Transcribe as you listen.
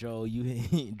Dro, you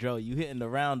hitting the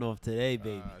round off today,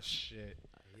 baby. Shit.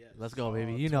 Let's go,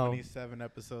 baby. 27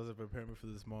 episodes of preparing me for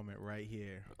this moment right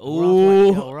here.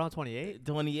 Ooh, We're on 28.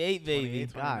 28, baby.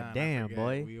 28, God 29, I damn, forget.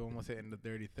 boy. We almost hitting the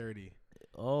 30-30.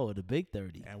 Oh, the big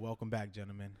 30. And welcome back,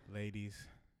 gentlemen, ladies,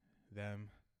 them,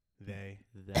 they.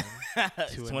 Then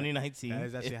It's 2019. That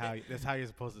is actually that's how you're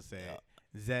supposed to say it.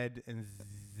 Zed and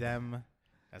them.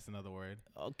 That's another word.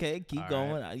 Okay, keep All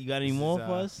going. right. You got any This more is,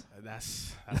 for us?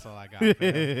 That's all I got.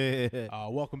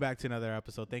 Fam. Welcome back to another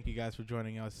episode. Thank you guys for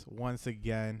joining us once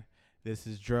again. This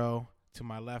is Dro. To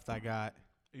my left, I got,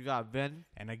 you got Ben.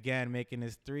 and again making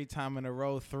his 3-time in a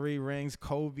row, 3 rings,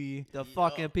 Kobe. The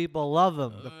fucking people love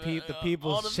him. The All people's the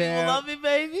people champ. love me,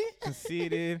 baby.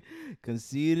 Conceded.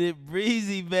 Conceited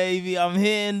breezy, baby. I'm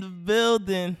here in the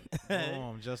building.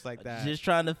 Boom, just like that. Just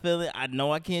trying to feel it. I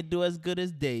know I can't do as good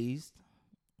as Dazed,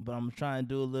 but I'm trying to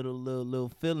do a little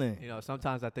feeling. You know,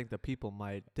 sometimes I think the people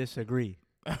might disagree.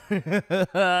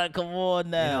 Come on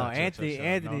now.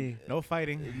 Anthony. No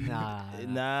fighting.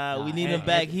 Nah, we need him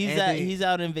back. He's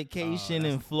out on vacation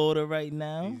in Florida right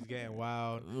now. He's getting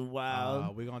wild.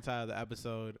 Wow. We're going to title the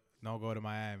episode, Don't Go to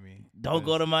Miami. Don't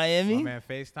go to My Miami. man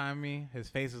FaceTime me. His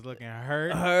face is looking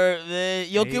hurt. Hurt, man.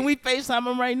 Yo, Hey. can we FaceTime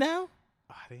him right now?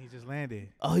 I think he just landed.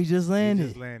 Oh, he just landed. He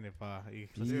just landed, pa.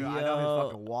 Dude, I know Yo.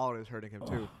 his fucking wallet is hurting him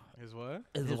too. His what?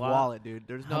 His Wow. wallet, dude.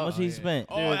 There's no. How much he spent?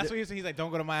 Oh, Dude, that's what he said. He's like,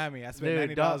 don't go to Miami. I spent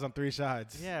Dude, $90 on 3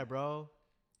 shots. Yeah, bro.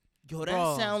 Yo, that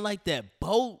Bro. sound like that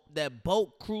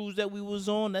boat cruise that we was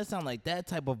on. That sound like that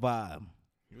type of vibe.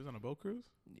 He was on a boat cruise?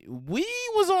 We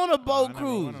was on a Oh, I boat never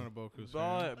cruise. went on a boat cruise.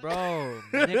 fam. Bro,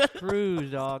 Nick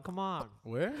Cruz, dog. Come on.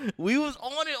 Where? We was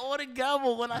on it all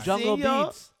together when I Jungle seen y'all.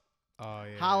 Beats. Oh,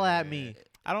 yeah. Holla at yeah, me. yeah.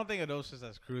 I don't think of those just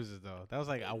as cruises, though. That was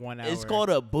like a 1 hour. It's called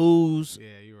a booze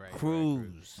Yeah, you're right.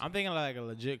 cruise. I'm thinking like a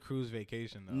legit cruise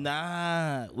vacation, though.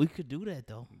 Nah, we could do that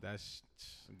though. That's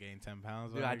gain 10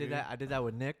 pounds. Dude, what I did agree. that. I did that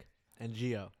with Nick and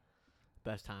Gio.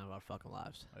 Best time of our fucking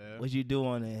lives. Yeah. What you do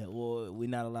on it? Well, we're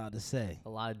not allowed to say. A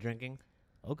lot of drinking.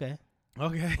 Okay.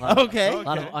 Okay. A lot of- Okay. A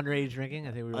lot of underage drinking.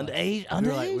 I think we were Underage?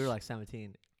 we were Underage? like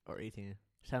 17 or 18.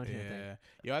 17, I think. Yeah.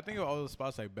 Yo, I think of all those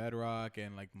spots like Bedrock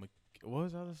and like, what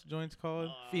was all those joints called?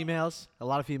 Females. A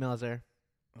lot of females there.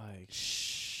 Like,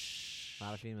 Shh. A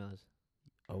lot of females.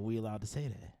 Are we allowed to say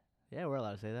that? Yeah, we're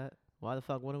allowed to say that. Why the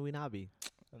fuck wouldn't we not be?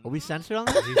 Are we censored on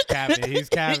that? he's capping. He's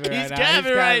capping He's right now.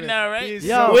 capping right now, right? He's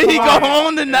Yo, so when he come go on.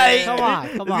 home tonight, Come on,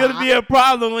 come it's on. gonna be a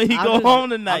problem when he I'm go just- home I'm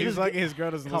tonight. just lucky his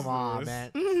girl doesn't Come listen on, to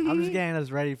this. man. I'm just getting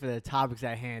us ready for the topics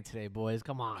at hand today, boys.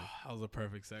 Come on. That was a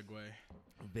perfect segue.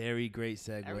 Very great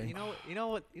segue. You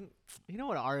know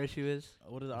what our issue is?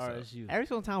 What is What's up? RSU? Every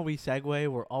single time we segue,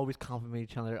 we're always complimenting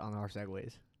each other on our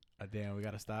segues. Damn, we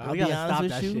gotta stop. I'll We be gotta honest stop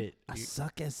with that you. shit. I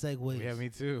suck at segues. Yeah, me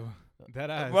too. That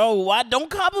ass. Bro, why don't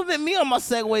compliment me on my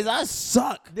segues? I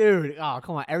suck. Dude, oh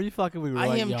come on! Every fucking week we're I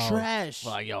like, am yo, trash.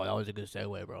 we're like, yo, that was a good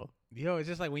segue, bro. Yo, it's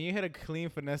just like when you hit a clean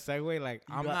finesse segue, like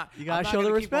You I'm got- not. you gotta I'm not show the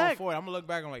gonna keep on respect. forward. I'm gonna look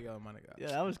back. I'm like, yo, my nigga. Yeah,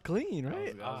 that was clean, That was right?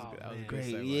 good. That was good. That was a man. good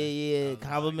Great. segue. Yeah. That was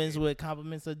Compliments like where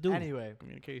compliments are due. Anyway,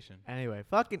 communication.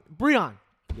 fucking Breon,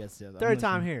 Yes. I'm third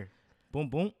time listening. here. Boom,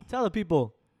 boom. Tell the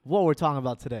people what we're talking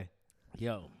about today.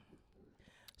 Yo.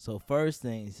 So first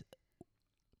things,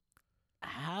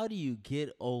 how do you get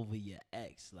over your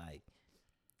ex? Like,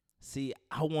 see,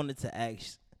 I wanted to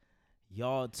ask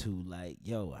y'all two, like,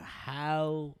 yo,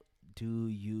 how do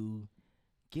you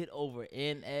get over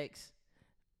an ex?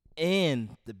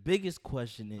 And the biggest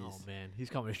question is, Oh man, he's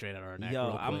coming straight at our neck. yo,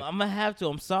 real I'm quick. gonna have to.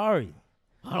 I'm sorry.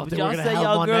 I don't But think y'all we're gonna say have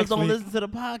y'all one girls next don't week. listen to the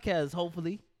podcast.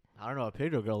 Hopefully, I don't know if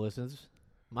Pedro girl listens.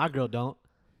 My girl don't.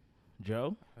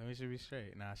 Joe. Let me should be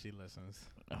straight. Nah, she listens.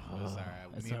 Oh, It's all right.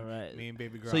 That's Me all and- right. Me and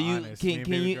baby girl. So you honest. Me can and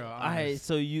can baby you? girl All right. honest.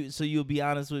 So you'll be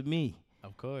honest with me.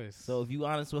 Of course. So if you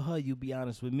honest with her, you be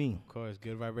honest with me. of course,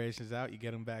 good vibrations out. You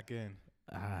get them back in.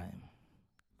 All right.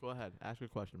 Go ahead, ask your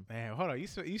question. Man, hold on.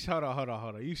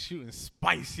 Hold on. You shooting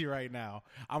spicy right now.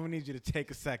 I'm gonna need you to take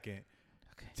a second.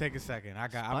 Okay. Take a second.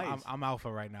 Spice. I'm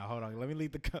alpha right now. Hold on. Let me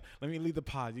lead the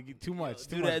pod. You get too much.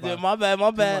 Do Too that. much. Dude, my bad.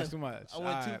 My Too bad. much. Too much. I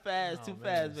went too Alright. fast. Oh, Too man.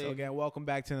 fast, So baby. again, welcome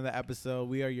back to another episode.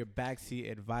 We are your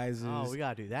backseat advisors. Oh, we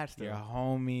gotta do that your stuff.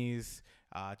 homies,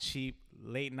 cheap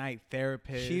late night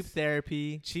therapists, Cheap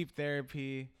therapy. cheap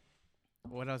therapy.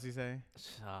 What else you say?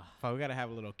 Uh, Fuck, we gotta have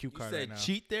a little cue You card said right now.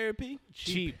 cheat therapy?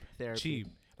 cheap therapy. cheap.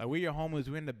 Like we're your homies.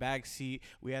 We're in the back seat.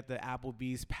 We at the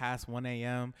Applebee's past 1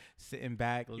 a.m. Sitting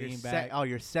back, Your lean se- back. oh,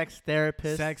 your sex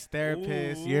therapist. Sex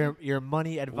therapist. Ooh. Your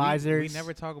money We- advisors. We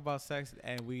never talk about sex,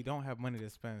 and we don't have money to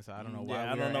spend. So I don't know why.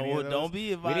 Yeah, I we don't are any know. of those. Don't be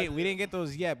We advised. didn't get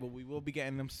those yet, but we will be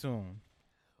getting them soon.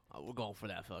 Oh, we're going for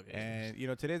that fucking. And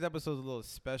today's episode is a little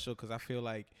special because I feel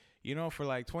like You know, for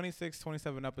like 26,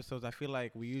 27 episodes, I feel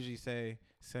like we usually say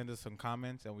send us some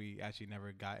comments, and we actually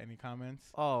never got any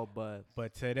comments. Oh, but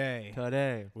But today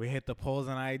we hit the polls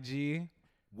on IG.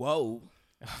 Whoa.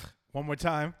 One more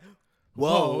time.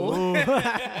 Whoa.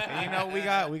 And, you know,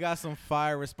 we got some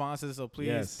fire responses, so please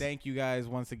Yes. thank you guys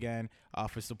once again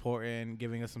for supporting,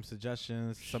 giving us some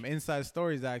suggestions, some inside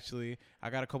stories. Actually,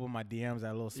 I got a couple of my DMs that are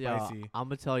a little spicy. I'm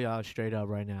gonna tell y'all straight up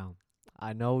right now.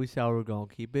 I know we said we're gonna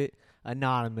keep it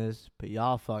anonymous, but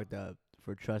y'all fucked up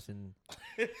for trusting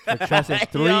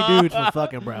three Yo. dudes for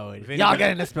fucking Broward. Vinny- Y'all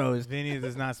getting exposed. Vinny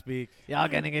does not speak. Y'all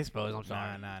getting exposed. I'm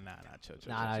sorry. Nah. Chill.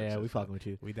 Yeah, we fucking with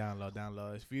you. We down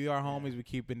low. If you are homies, we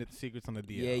keeping the secrets on the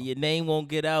DL. Yeah, your name won't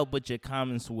get out, but your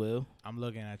comments will. I'm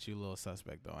looking at you, little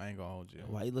suspect, though. I ain't gonna hold you.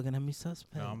 Why you looking at me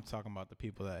suspect? No, I'm talking about the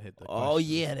people that hit the. Oh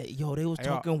questions. yeah, they was Hey,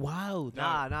 talking wild.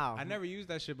 Nah. I never used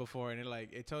that shit before, and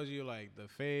it tells you like the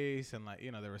face and like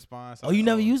the response. Oh, you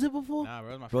never used it before? Nah, bro,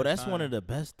 it was my Bro, first that's time. one of the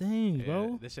best things, Yeah,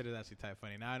 bro. this shit is actually type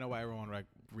funny. Now I know why everyone like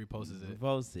reposts it.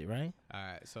 Post it, right? All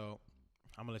right, so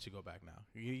I'm gonna let you go back now.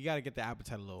 You got to get the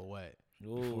appetite a little wet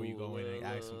before you go in and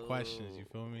ask some questions. You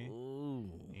feel me?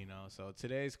 Ooh. You know. So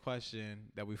today's question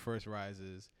that we first rise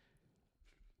is,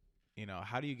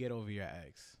 how do you get over your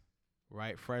ex?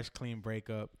 Right, fresh, clean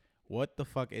breakup. What the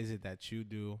fuck is it that you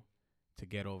do to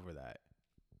get over that?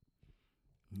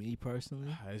 Me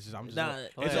personally? I'm just Nah,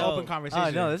 it's an yo. open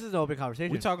conversation. No, this is an open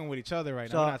conversation. We're talking with each other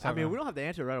right So now. We're not I mean, talking we don't have to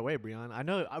answer right away, Breon. I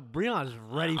know Breon's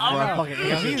ready for I'm our ready.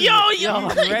 fucking answer. Yo,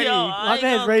 ready. yo, My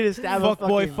man's ready to stab a fuck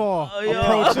boy fucking fall. Oh, yo.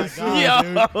 Approaching Oh, soon, yo.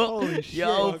 dude. Holy shit.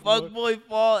 Yo, fuckboy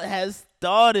fall has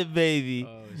started, baby.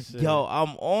 Oh, shit. Yo,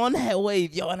 I'm on that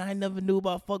wave. Yo, and I never knew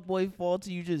about fuckboy fall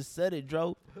till you just said it,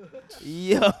 Dro.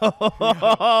 Yo,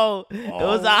 it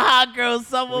was a hot girl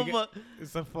summer, We but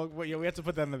It's a fuck boy. Yo, we have to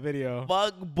put that in the video. We're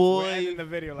ending fuckboy the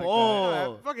video like fall.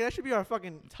 that. Fuck it, that should be our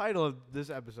fucking title of this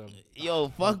episode. Yo,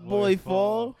 fuckboy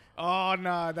fall. Oh,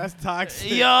 nah, that's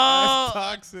toxic. Yo. That's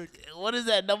toxic. What is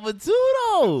that, number 2,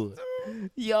 though?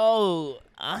 Yo,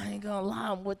 I ain't gonna lie,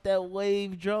 I'm with that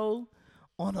wave, Dro,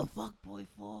 on a fuckboy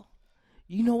fall.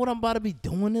 You know what I'm about to be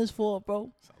doing this for,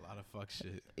 bro? It's a lot of fuck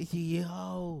shit.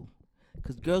 Yo,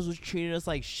 because girls was treating us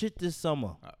like shit this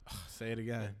summer. Say it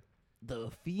again. The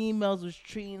females was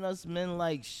treating us men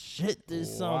like shit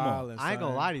this summer. Wildin', I ain't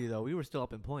gonna son. lie to you though, we were still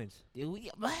up in points. Yeah, we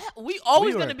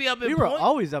always We were- gonna be up in We were points.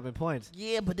 always up in points.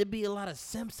 Yeah, but there be a lot of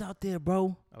simps out there,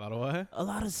 bro. A lot of what? A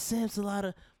lot of simps, a lot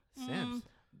of Simps.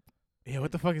 Yeah,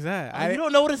 what the fuck is that? Oh, you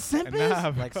don't know what a simp is?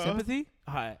 Nah, Like bro. sympathy?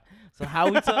 All right. So how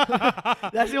we talk?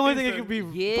 That's the only thing it could be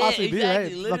Yeah, possibly be,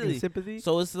 exactly, right? literally. Fucking sympathy.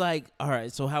 So it's like, all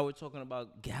right. So how we're talking about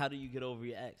how do you get over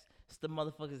your ex? It's the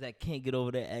motherfuckers that can't get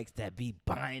over their ex that be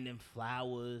buying them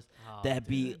flowers. That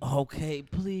be okay.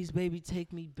 Please, baby,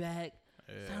 take me back.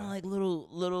 Sound like little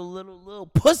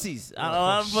pussies.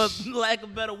 I don't know, for lack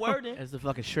of better wording. It's the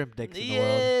fucking shrimp dicks in the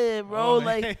world. Yeah, bro. Oh,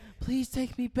 like, man. please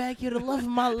take me back. You're the love of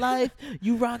my life.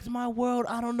 You rocked my world.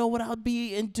 I don't know what I'll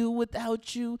be and do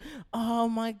without you. Oh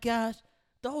my gosh,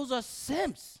 those are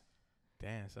simps.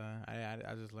 Damn, son. I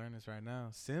just learned this right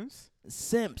now. Simps?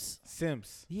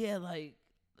 Simps. Yeah, like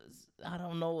I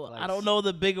don't know. Like I don't know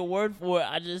the bigger word for it.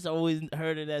 I just always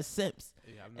heard it as simps.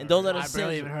 Yeah, I've And never those are heard the I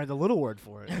barely simps. even heard the little word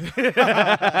for it.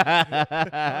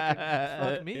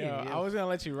 Fuck me. Yeah, I was gonna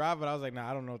let you rap, but I was like, nah,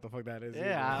 I don't know what the fuck that is.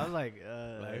 Yeah, I either. was like,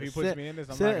 Like, if he puts me in this,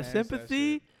 I'm not gonna answer that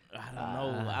sympathy. shit. I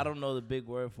don't know. I don't know the big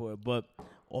word for it, but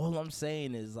all I'm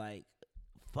saying is like,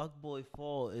 fuckboy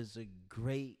fall is a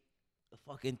great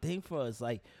fucking thing for us.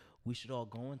 Like, we should all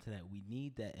go into that. We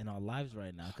need that in our lives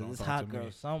right now Don't because it's talk hot to me.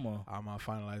 girl summer. I'm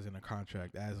finalizing a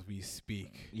contract as we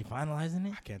speak. You finalizing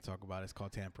it? I can't talk about it. It's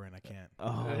called tampering. I can't.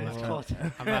 Oh, It's Lord. called-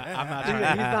 I'm not He's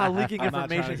trying not leaking I'm not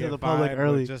trying information to get the public fined, but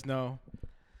early. Just know,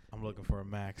 I'm looking for a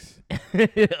max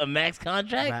A max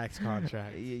contract?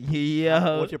 contract.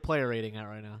 Yeah. What's your player rating at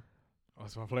right now?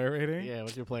 What's my player rating? Yeah,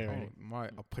 what's your player Oh, rating? my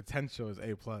potential is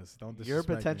A+. Don't disrespect Your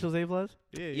me. potential's A+?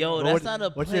 Yeah, Yo, yeah. that's What- not a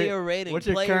what's your- player rating. what's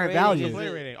your Player current rating value? is player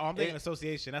a- rating. Oh, I'm thinking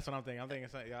association. That's what I'm thinking. Yeah,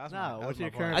 that's Nah, my, what's that's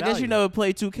your my current point. I guess you value? never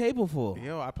played 2K before.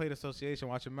 Yo, I played association.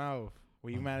 Watch your mouth.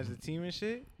 When you manage the team and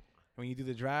shit, when you do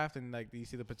the draft and like you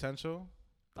see the potential.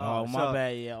 Oh, my so-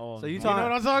 bad. Yeah. Oh, so you You talking- know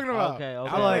what I'm talking about? Okay. I Okay.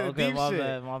 play the okay. deep My shit.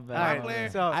 bad. My bad. My Alright, my player,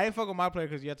 bad. so- I didn't fuck with my player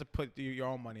because you have to put your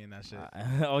own money in that shit.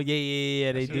 Oh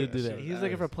yeah. They That do shit- do that that. shit- He's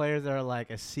looking for players that are like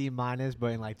a C-, but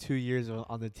in like 2 years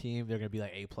on the team, they're going to be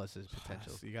like A+ potential.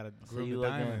 So you gotta So groom you the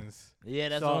looking- diamonds. Yeah,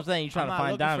 that's So, what I'm saying. You trying to I'm not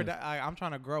find looking for diamonds. I'm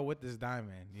trying to grow with this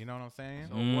diamond. You know what I'm saying?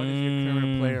 So what is your current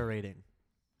Mm. player rating?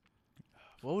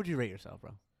 What would you rate yourself,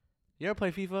 bro? You ever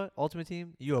play FIFA Ultimate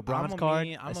Team? You a bronze card,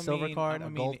 a silver card, a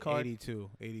gold card?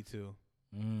 82.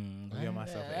 Give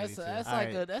myself an that's 82. that's All like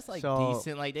right, a, that's like so-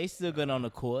 decent. Like they still good on the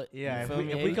court. Yeah, You if feel we,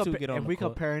 me? if we, 82 compa- get on if the we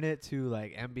court. comparing it to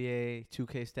like NBA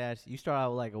 2K stats, you start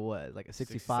out with like a what? Like a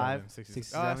 65?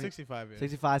 67? 65. Yeah.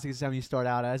 65, 67 you start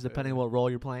out as, depending on what role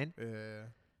you're playing. Yeah.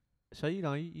 So, you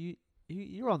know,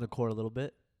 you're on the court a little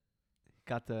bit.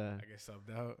 Got the, I get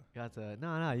subbed out.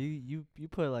 no, you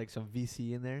put like some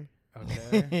VC in there.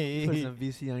 Okay. Put some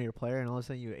VC on your player, and all of a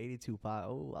sudden you're 82 5.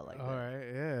 Oh, I like All that. right.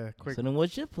 Yeah. Quick. So then,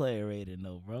 what's your player rating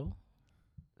though, bro?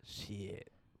 Shit.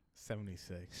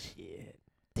 76. Shit.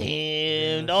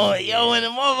 Damn, don't yo, and the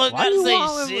motherfucker Why you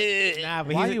gotta wildin' say shit. Nah,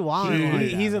 but Why he's you a, wildin' he- like he-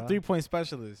 that, he's a bro? 3-point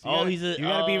specialist. Oh, he's a- you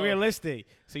gotta be oh. realistic.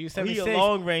 So you He 76, a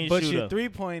long range but shooter. your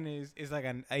 3-point is like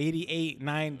an 88,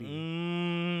 90. Oh,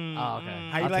 okay.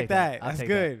 How you I'll like take that. that? I'll That's take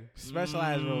good.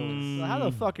 Specialized roles. Mm. So how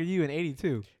the fuck are you in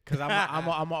 82? Cause I'm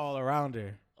an all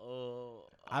arounder. Oh,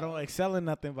 I don't excel in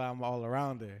nothing, but I'm an all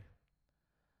arounder.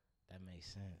 that makes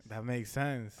sense. That makes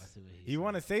sense. I see what he's You saying.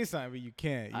 want to say something, but you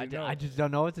can't. I just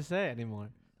don't know what to say anymore.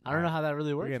 I don't know how that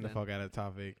really We're works. getting the then. fuck out of the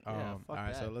topic. Yeah, All fuck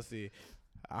right, so that. let's see.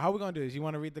 How we gonna do this? You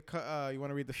want to read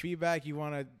the feedback? You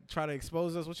want to try to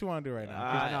expose us? What you want to do right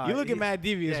now? 'Cause no, you looking he- mad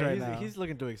devious Yeah, right he's, now. he's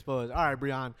looking to expose. All right,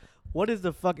 Breon, what is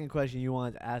the fucking question you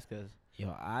wanted to ask us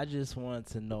Yo, I just want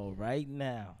to know right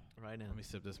now right now? Let me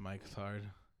sip this mic. It's hard.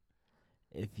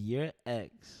 if your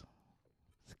ex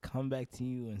come back to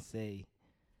you and say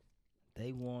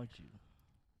they want you,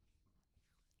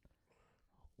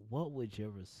 what would your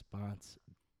response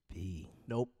be?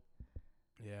 Nope.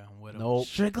 Yeah, I'm with him. Nope.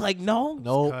 Strict like no?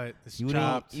 Nope. Cut. It's You wouldn't,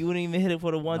 chopped. you wouldn't even hit it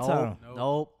for the one nope. time.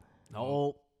 Nope.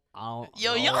 Nope. I don't,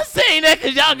 Yo, nope. y'all saying that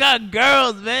because y'all got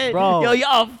girls, man. Bro. Yo,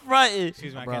 y'all fronting.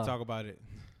 Excuse me, I Bro. can't talk about it.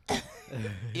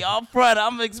 Y'all front.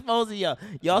 I'm exposing y'all.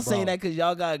 Y'all saying Bro. that because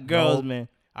y'all got girls, Nope. man.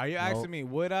 Are you Nope. asking me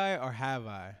would I or have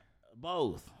I?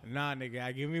 Both. Nah, nigga,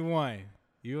 I give me one.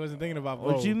 You wasn't thinking about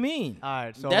both. What you mean? All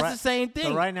right, so That's right, the same thing.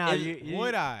 so right now, If-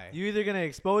 Would I? you either gonna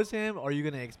expose him or you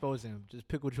gonna expose him. Just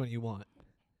pick which one you want.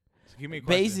 So give me a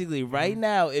question. basically right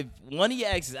now, if one of your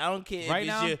exes, I don't care Right if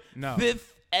now? it's your No.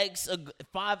 fifth ex,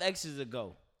 5 exes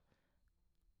ago.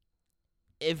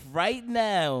 If right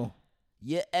now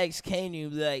your ex came to you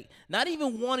like, not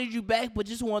even wanted you back, but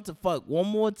just want to fuck one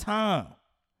more time,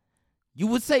 you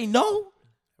would say no?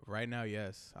 Right now,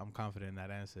 yes. I'm confident in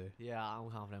that answer. Yeah, I'm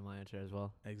confident in my answer as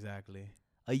well. Exactly.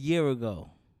 A year ago.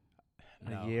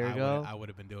 No, year I ago? I would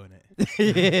have been doing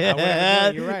it. Yeah,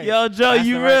 You're right. Yo, Joe, That's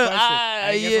you the real? right question.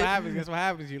 Hey, guess what Yeah. happens? Guess what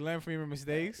happens? You learn from your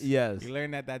mistakes. Yes. You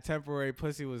learn that temporary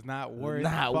pussy was not worth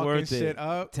Not fucking worth shit it.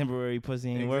 up. Temporary pussy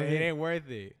ain't worth It it. ain't worth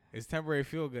it. It's temporary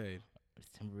feel good. It's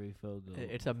temporary feel good.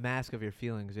 It's a mask of your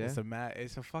feelings, yeah.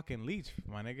 It's a fucking leech,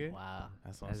 my nigga. Wow.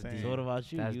 That's what I'm That's saying. deep. So what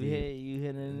about you? That's You deep.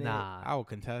 hit in there? Nah. I will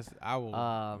contest. I will.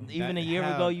 Even that- a year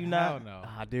hell- ago, you not? hell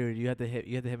no. Dude, you have to hit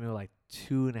me with like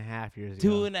 2.5 years ago.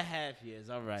 2.5 years.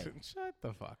 All right. Shut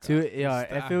the fuck Two, up. yeah.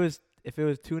 Stop. If it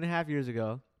was 2.5 years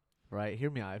ago, right? Hear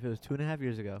me out. If it was 2.5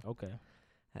 years ago, Okay.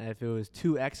 and if it was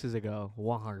 2 X's ago,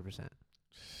 100%.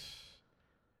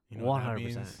 You know what that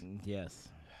 100%. means? Yes.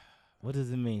 What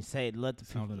does it mean? Say it. Let the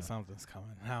people know. Something's coming.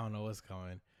 I don't know what's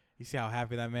coming. You see how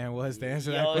happy that man was to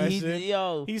answer Yo, that question?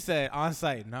 Yo, He said on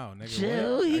site. No, nigga.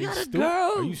 Chill, what? he Are you got a stu-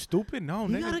 girl. Are you stupid? No,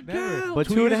 He nigga. got a never. girl. But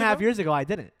 2 two and a years half ago? years ago, I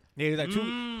didn't. Yeah, he's like two.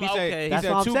 He said, okay. he That's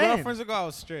said what I'm 2 saying. girlfriends ago. I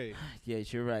was straight.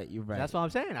 yes, you're right. You're right. That's what I'm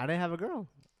saying. I didn't have a girl.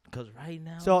 Because right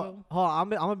now, So bro, hold on, I'm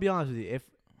gonna be honest with you. If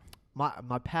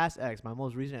my past ex, my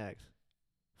most recent ex,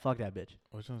 fuck that bitch.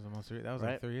 Which one was the most? That was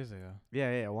Right. like 3 years ago.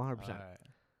 Yeah, 100%. Alright.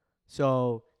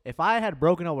 So if I had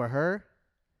broken up with her,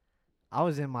 I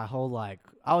was in my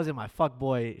fuck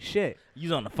boy shit. you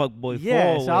was on the fuck boy.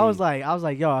 Yeah, so I was wave.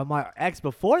 like, yo, my ex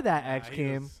before that Nah, ex he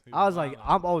came, was I was like,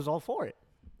 wildin'. I was all for it.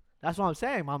 That's what I'm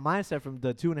saying. My mindset from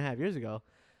the 2.5 years ago,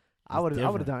 I It's would have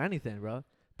different. done anything, bro.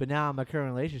 But now in my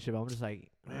current relationship, I'm just like,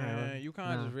 Man, you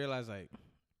kind of nah. just realize like,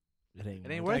 it ain't.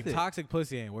 It ain't worth worth like it. toxic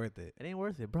pussy ain't worth it. it ain't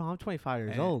worth it, bro. I'm 25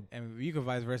 years and, old. and you can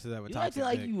vice versa that with You toxic acting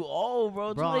like dick. you old,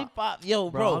 bro. Bro, 25. Yo,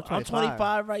 bro, bro, I'm I'm 25.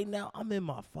 25 right now. I'm in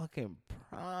my fucking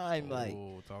prime. Like,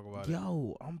 Ooh, talk about it.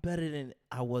 yo, I'm better than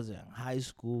I was in high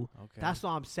school. Okay. That's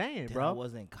what I'm saying, Then I bro.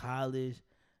 was in college.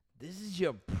 This is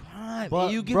your prime. But,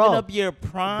 and you giving bro, up your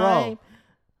prime?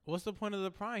 What's the point of the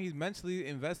prime? He's mentally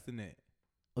investing it.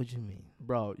 What you mean?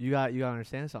 Bro, you got to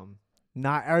understand something.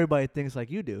 Not everybody thinks like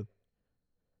you do.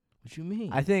 What you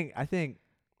mean? I think,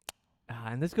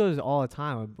 and this goes all the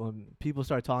time when people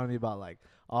start talking to me about like,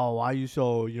 oh, why you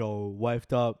so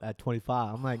wifed up at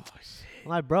 25? I'm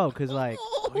like, bro, cause like,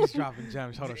 Oh, he's dropping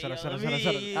gems. Hold on, shut up.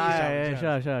 Yeah, all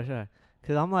right, shut up.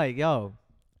 Cause I'm like, yo,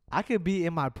 I could be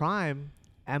in my prime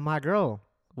and my girl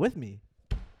with me,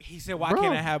 He said, "Why Bro.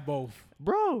 can't I have both?"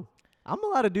 bro. I'm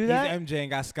allowed to do He's that. MJ and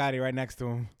got Scotty right next to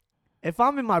him. If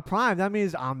I'm in my prime, that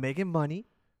means I'm making money.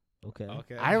 Okay.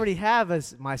 Okay. I already have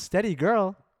my steady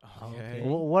girl. Okay. Okay.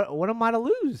 What am I to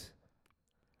lose?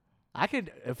 I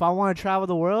could, if I want to travel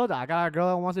the world, I got a girl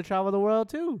that wants to travel the world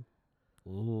too.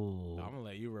 Ooh. I'm gonna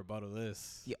let you rebuttal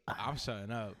this. Yeah. I'm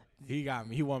shutting up. He got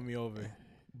me. He won me over.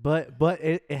 But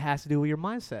it has to do with your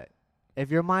mindset. If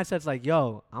your mindset's like,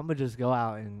 yo, I'm gonna just go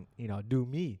out and do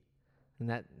me, and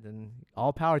then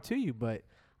all power to you. But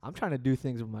I'm trying to do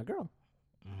things with my girl.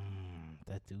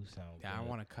 That do sound Yeah, good. I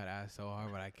want to cut ass so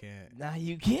hard, but I can't. Nah,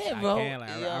 you can't, I bro. can't. Like,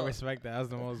 I respect that. That was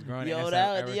the most grown Yo, answer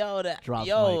that, ever. yo, that, Drop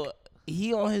yo, mic.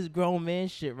 he on his grown man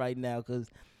shit right now,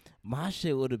 cause my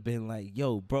shit would have been like,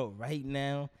 yo, bro, right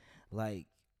now, like,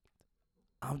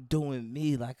 I'm doing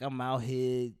me, like I'm out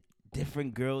here,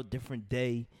 different girl, different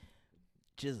day,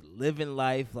 just living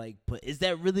life, like, but is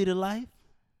that really the life?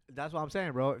 That's what I'm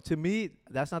saying, bro. To me,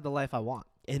 that's not the life I want.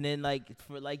 And then like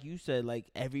you said, like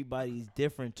everybody's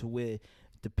different to where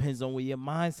depends on where your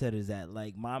mindset is at.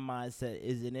 Like my mindset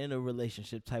isn't in a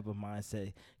relationship type of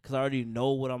mindset because I already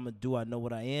know what I'm gonna do. I know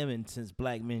what I am, and since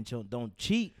black men don't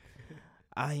cheat,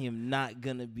 I am not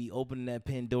gonna be opening that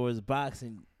Pandora's box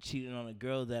and cheating on a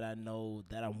girl that I know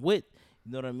that I'm with.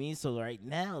 You know what I mean? So right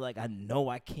now, like I know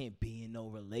I can't be in no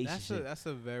relationship. That's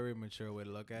a very mature way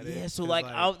to look at it. Yeah, so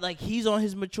 'Cause, like he's on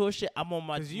his mature shit. I'm on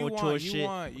my 'cause you mature want-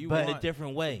 shit, but in a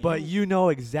different way. But you know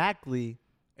exactly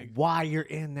why you're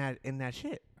in that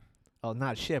shit. Oh,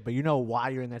 not shit, but you know why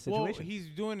you're in that well, situation. he's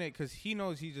doing it because he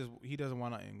knows he doesn't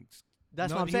want to. That's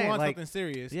no, what I'm he saying. wants Like, something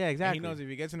serious. yeah, and exactly. he knows if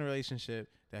he gets in a relationship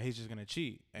that he's just gonna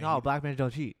cheat. And no, black men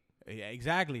don't cheat. yeah,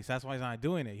 exactly. So that's why he's not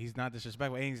doing it. He's not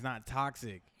disrespectful and he's not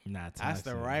toxic. Not That's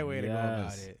the toxic. right way to go about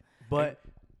Yes. it. But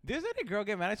Does any girl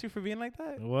get mad at you for being like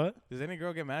that? What? Does any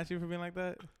girl get mad at you for being like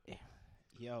that?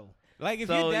 Yo. Like if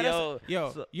So, you're dead yo,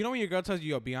 ass, so- you know when your girl tells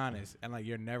you, "Yo, be honest," and like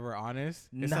you're never honest.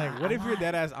 It's Nah, like, what if you're I'm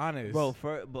dead ass honest, Bro,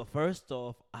 first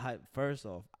off,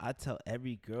 I tell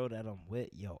every girl that I'm with,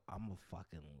 yo, I'm a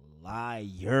fucking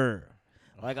liar.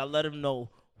 Like I let them know,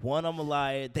 one, I'm a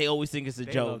liar. They always think it's a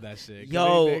They joke. love that shit. 'cause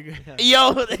Yo, they think-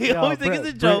 yo, they always think it's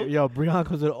a joke. Yo, Breon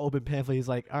comes with an open pamphlet. He's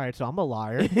like, all right, so I'm a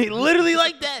liar. Literally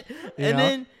like that. And know?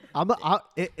 then,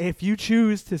 If you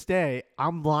choose to stay,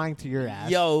 I'm lying to your ass.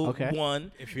 yo, okay?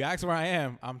 one, if you ask where I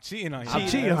am, I'm cheating on you. I'm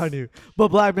cheating on you. But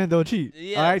black men don't cheat.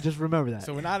 Yes. All right, just remember that.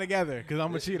 So we're not together because I'm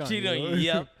gonna cheat on cheat you. on you.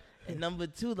 Yep. And number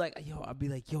two, like, yo, I'll be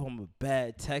like, yo, I'm a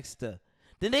bad texter.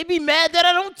 Then they be mad that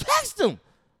I don't text them.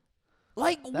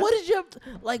 Like, what is your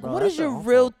Bro, what is that's their your own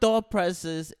real fault. thought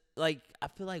process? Like, I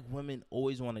feel like women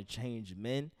always want to change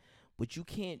men, but you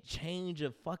can't change a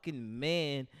fucking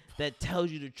man that tells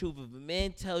you the truth. If a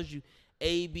man tells you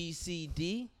A, B, C,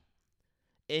 D,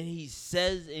 and he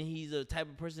says, and he's a type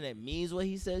of person that means what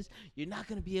he says, you're not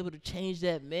gonna be able to change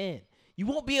that man. You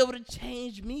won't be able to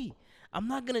change me. I'm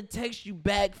not gonna text you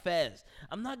back fast.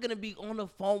 I'm not gonna be on the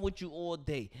phone with you all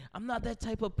day. I'm not that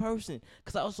type of person.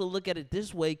 Cause I also look at it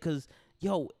this way. Cause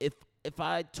yo, if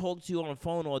I talk to you on the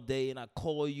phone all day and I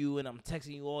call you and I'm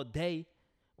texting you all day,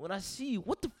 when I see you,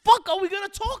 what the fuck are we gonna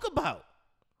talk about?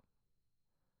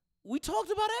 We talked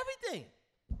about everything,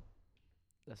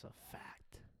 That's a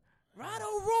fact. right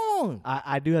or wrong.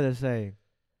 I do have to say,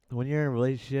 when you're in a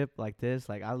relationship like this,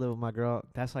 like I live with my girl,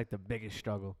 that's like the biggest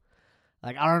struggle.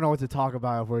 Like I don't know what to talk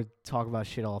about if we're talking about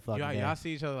shit all fucking day. Y'all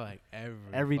see each other like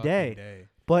Every fucking day.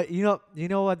 But you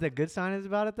know what the good sign is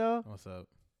about it though? What's up?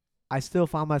 I still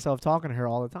find myself talking to her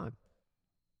all the time.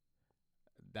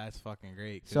 That's fucking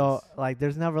great. 'cause So like,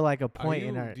 there's never like a are point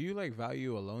in you- her. Do you like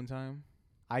value alone time?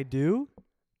 I do,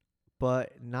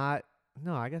 but not.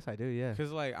 No, I guess I do. Yeah.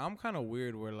 Cause like I'm kind of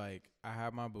weird where like I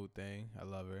have my boo thing. I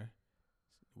love her.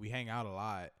 We hang out a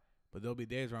lot, but there'll be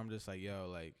days where I'm just like, yo,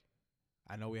 like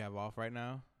I know we have off right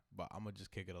now, but I'm gonna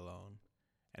just kick it alone.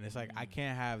 And it's like I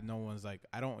can't have no one's like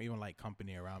I don't even like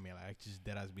company around me. Like I just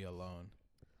dead as be alone.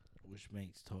 Which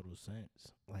makes total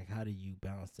sense. Like, how do you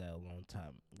balance that alone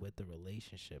time with the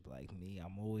relationship? Like me,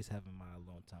 I'm always having my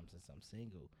alone time since I'm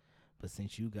single. But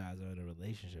since you guys are in a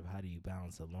relationship, how do you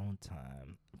balance alone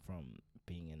time from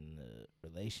being in the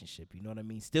relationship? You know what I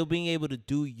mean? Still being able to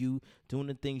do you, doing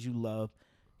the things you love,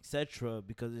 etc.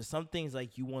 Because there's some things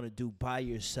like you want to do by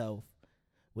yourself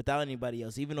without anybody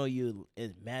else, even though you're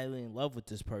madly in love with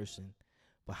this person.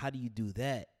 But how do you do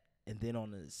that? And then on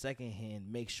the second hand,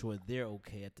 make sure they're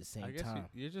okay at the same I guess time.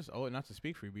 you're just not to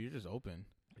speak for you, but you're just open.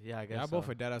 Yeah, I guess. Y'all both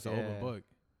are dead as an open Yeah. book.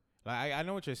 Like I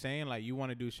know what you're saying. Like you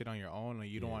want to do shit on your own, like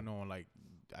you don't want no one like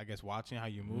I guess watching how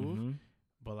you move. Mhm.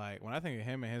 But like when I think of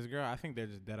him and his girl, I think they're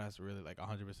just dead ass really like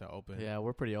 100% open. Yeah,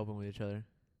 we're pretty open with each other.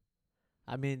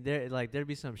 I mean, there'd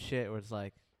be some shit where it's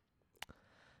like,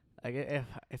 Like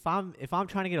if I'm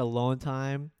trying to get alone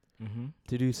time Mm-hmm.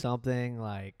 to do something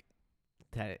like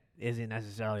that isn't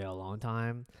necessarily alone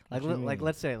time. Like What you like mean?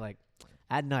 let's say like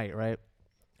at night, right?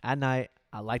 At night,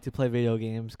 I like to play video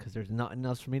games because there's nothing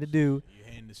else for me to do. You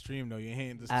hating the stream though. You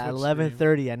hating the At Twitch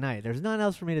 11:30 at night, there's nothing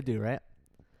else for me to do, right?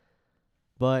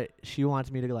 But she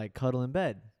wants me to like cuddle in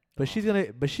bed. But she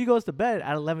goes to bed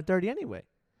at 11:30 anyway.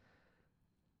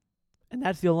 And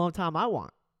that's the alone time I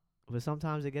want. But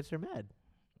sometimes it gets her mad.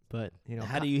 But you know,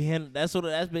 How do you handle? That's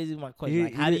basically my question. You-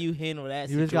 Like, how you- do you handle that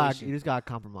you situation? just got to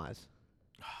compromise.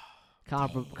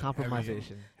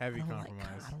 Compromisation. Heavy I don't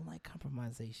compromise. I don't like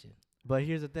compromisation. But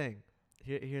here's the thing.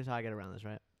 Here's how I get around this,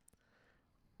 right?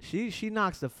 She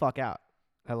knocks the fuck out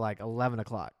at like 11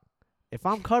 o'clock. If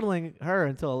I'm cuddling her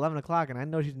until 11 o'clock and I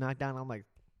know she's knocked down, I'm like,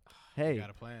 You hey, got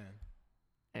a plan.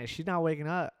 and she's not waking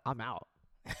up, I'm out.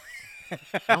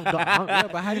 Yeah,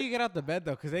 but how do you get out the bed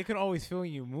though? Because they can always feel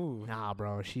when you move. Nah,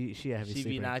 bro, she a heavy She be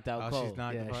sleeper. knocked out Oh, cold. she's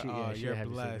not. Yeah, Oh, she a you're heavy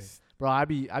sleeper. blessed. Bro, I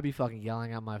be fucking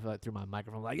yelling at my through my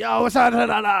microphone like, yo, what's up, da,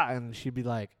 da, da, and she'd be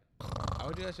like, I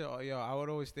would do that shit. Yo, I would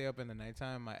always stay up in the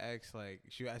nighttime. My ex, like,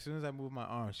 she as soon as I moved my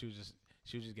arm, she would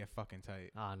just get fucking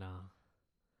tight. oh no,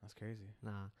 That's crazy.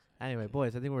 nah. Anyway,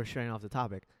 boys, I think we're straying off the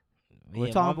topic. Yeah,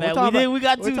 We're talking- my we're bad. talking we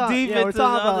got we're too talk- deep yeah, into we're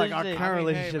talking the about, other like, our shit. current hey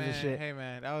relationships man, and shit. Hey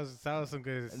man, that was some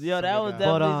good. Yo, that was some good,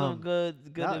 definitely But, some good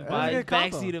that was a advice. good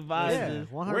combo. Backseat advice. Yeah, is-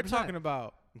 100%. We're talking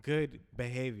about good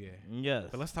behavior, Yes.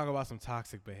 but let's talk about some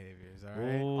toxic behaviors. All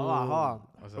right. Hold on.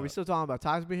 What's Are we up? still talking about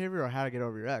toxic behavior or how to get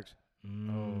over your ex?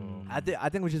 Mm. I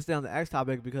think we should stay on the X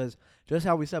topic because just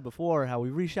how we said before, how we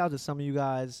reached out to some of you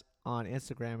guys on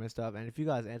Instagram and stuff, and if you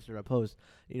guys answered our post,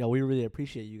 you know, we really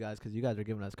appreciate you guys because you guys are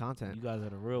giving us content. You guys are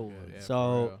the real Yeah, ones. yeah, for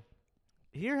So- real.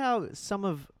 Hear how some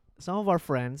of our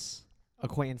friends,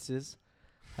 acquaintances,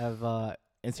 have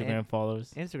Instagram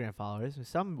followers. Instagram followers.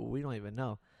 Some we don't even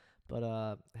know,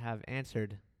 but have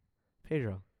answered.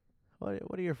 Pedro,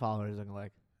 what are your followers looking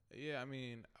like? Yeah, I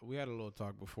mean, we had a little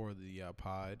talk before the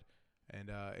pod, and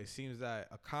it seems that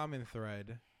a common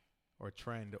thread or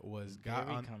trend was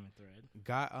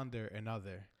got under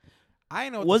another. I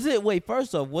know. Wait,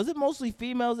 first off, was it mostly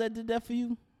females that did that for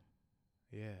you?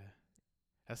 Yeah,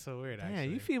 that's so weird. Yeah,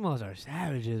 Actually, you females are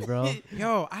savages, bro.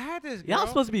 Yo, I had this girl. Y'all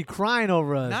supposed to be crying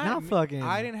over us, Not not me. fucking.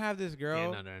 I didn't have this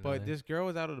girl, no, no, no, but no. this girl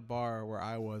was out of the bar where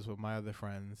I was with my other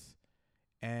friends,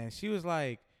 and she was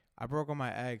like, "I broke up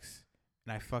my ex,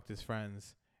 and I fucked his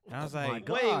friends." And I was Oh my like,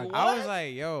 God. Wait, I was what?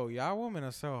 like, "Yo, y'all women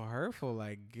are so hurtful.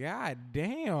 Like, god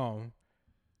damn.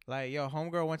 Like, yo,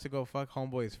 homegirl went to go fuck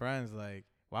homeboy's friends. Like,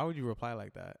 why would you reply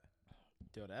like that?"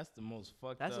 Yo, that's the most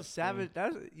fucked That's up a savage.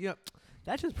 That's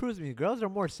that just proves to me girls are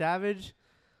more savage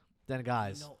than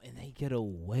guys. No, and they get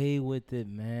away with it,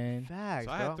 man. Facts,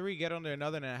 So I bro. had 3 get under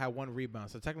another, and I had 1 rebound.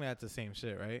 So technically, that's the same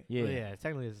shit, right? Yeah. Oh, yeah,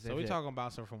 technically it's the So same we shit. talking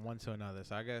bouncing from one to another.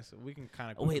 So I guess we can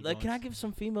kind of. Oh, wait, like, can I give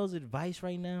some females advice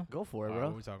right now? Go for it, What bro.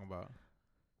 are we talking about?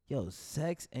 Yo,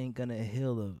 sex ain't gonna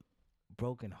heal a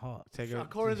broken heart. Take a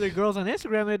According to the girls on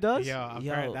Instagram, it does. Yo,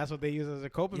 Yo. that's what they use as a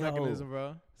coping Yo. mechanism,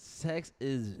 bro. Sex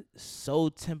is so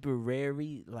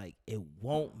temporary, like it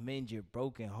won't mend your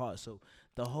broken heart. So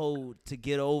the whole to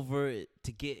get over it,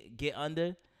 to get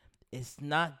under, it's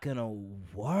not gonna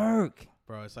work.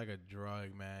 Bro, it's like a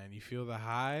drug, man. You feel the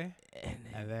high, And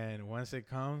and then once it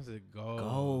comes, it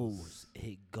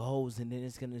it goes, and then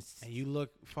it's gonna. And you look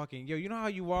fucking yo. You know how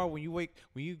you are when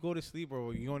you go to sleep, or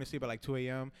when you going to sleep at like 2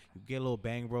 a.m. You get a little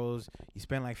bang bros. You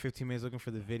spend like 15 minutes looking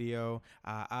for the video.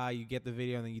 You get the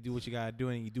video, and then you do what you gotta do,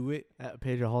 and you do it.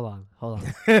 Pedro, hold on. hold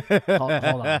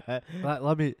on.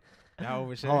 Let me. That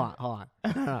overshare. Hold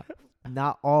on.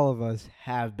 Not all of us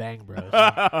have bang bros.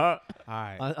 All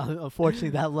right.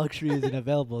 Unfortunately, that luxury isn't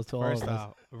available to all First of us.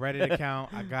 off, Reddit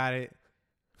account. I got it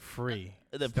free.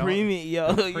 The Don't- premium,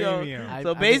 yo, the yo. premium.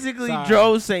 So I- basically, sorry.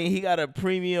 Joe's saying he got a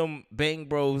premium Bang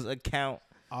Bros account.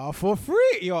 All for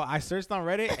free. Yo, I searched on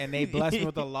Reddit and they blessed me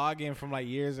with a login from like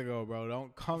years ago, bro.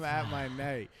 Don't come at my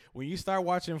neck. When you start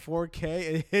watching 4K,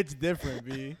 it hits different,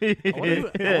 B. I wonder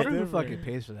who Different. fucking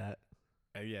pays for that.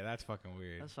 Yeah, that's fucking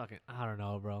weird. That's fucking. I don't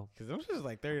know, bro. Cause them shit is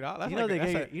like $30. That's You know like they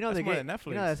that's get. like, You know that's they more get. than Netflix.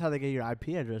 You know that's how they get your IP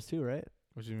address too, right?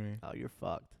 What you mean? Oh, you're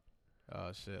fucked.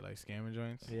 Oh shit, like scamming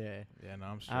joints. Yeah. Yeah, no,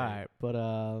 I'm straight. All right,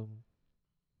 but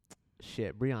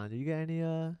shit, Breon, do you got any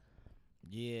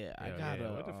Yeah, I Yo, got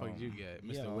yeah, what the fuck did you get,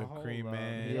 Mr. yo, Whipped hold Cream up.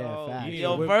 man? Yeah, Yo, facts. You need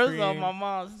yo, a whipped first off, cream my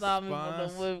mom stopped me sponsor.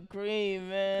 for the whipped cream,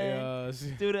 man. Yeah,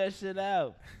 Do that shit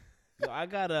out. Yo, I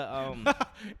gotta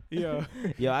yeah.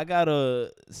 yo, I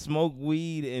gotta smoke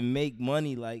weed and make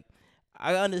money. Like,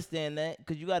 I understand that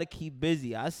because you gotta keep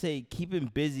busy. I say keeping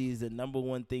busy is the number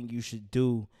one thing you should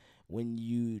do when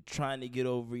you trying to get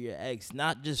over your ex,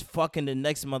 not just fucking the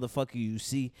next motherfucker you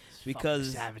see.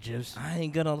 Because savages. I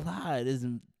ain't gonna lie, there's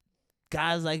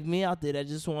guys like me out there that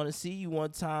just want to see you one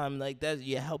time, like that.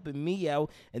 You're helping me out,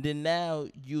 and then now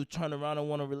you turn around and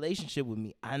want a relationship with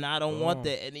me, and I don't want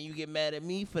that, and then you get mad at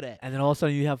me for that. And then all of a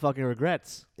sudden you have fucking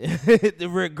regrets. The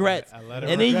regrets, I let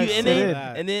and it then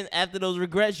regrets and then after those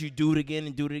regrets, you do it again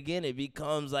and do it again. It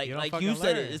becomes like You don't you fucking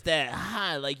said, learn. it's that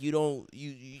high. Like you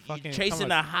Fucking chasing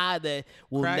come a on, high that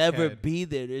will never crackhead. be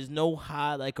there. There's no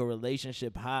high like a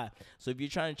relationship high. So if you're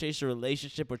trying to chase a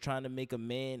relationship or trying to make a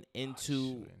man into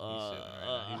shoot. He's sitting right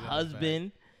now. a He's in the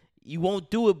husband, you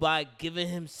won't do it by giving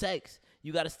him sex.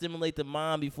 You got to stimulate the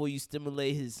mind before you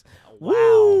stimulate his.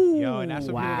 Wow. Yo, and that's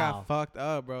what people Wow. got fucked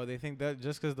up, bro. They think that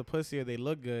just because the pussy or they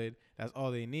look good, that's all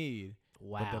they need.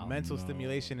 Wow. But the mental No.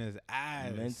 stimulation is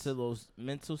ass.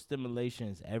 Mental stimulation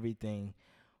is everything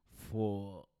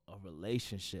for a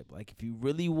relationship. Like if you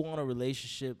really want a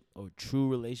relationship or true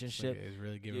relationship, Is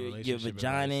really giving your relationship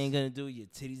vagina advice. ain't gonna do it, your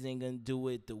titties ain't gonna do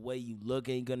it, the way you look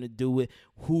ain't gonna do it,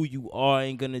 who you are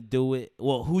ain't gonna do it.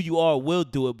 Well, who you are will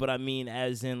do it, but I mean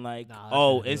as in like, Nah, that's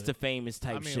oh, gonna do Insta it. famous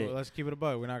type I mean, shit. let's keep it a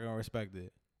buck. We're not gonna respect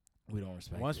it. We don't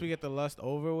respect Once it. we get the lust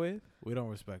over with, we don't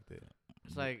respect it.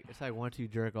 It's like once you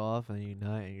jerk off and you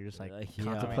nut and you're just like yeah,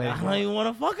 contemplating. I don't even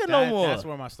want to fuck it no more. That's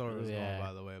where my story was Yeah. going,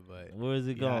 by the way. But Where is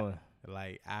it Yeah. going?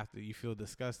 like after you feel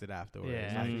disgusted afterwards, Yeah,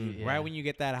 like, after- yeah. right when you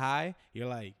get that high, you're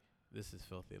like, "This is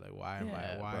filthy. Like, why am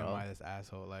Yeah, I? Why bro. am I this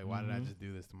asshole? Like, why did I Mhm. just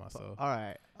do this to myself?" All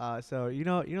right. So you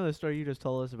know the story you just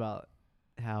told us about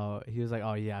how he was like,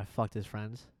 oh yeah, I fucked his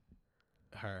friends.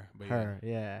 Her, but Her,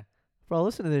 yeah. Bro,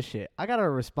 listen to this shit. I got a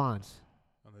response.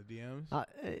 on the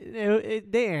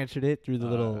DMs. They answered it through the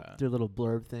Uh. little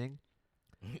blurb thing.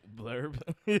 Blurb.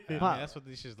 I mean, my- that's what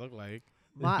these shits look like.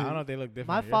 My- I don't know if they look different.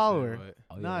 my on your shit, follower- but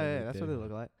Oh, No, they yeah, look that's what they different.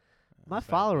 look like. My it's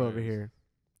fat follower over blurs. here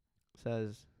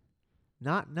says,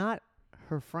 not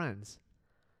her friends,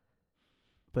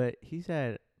 but he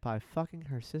said by fucking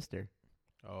her sister.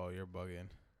 Oh, you're bugging.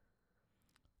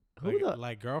 Who Like, the?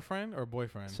 like girlfriend or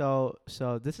boyfriend? So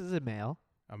this is a male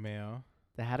A male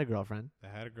that had a girlfriend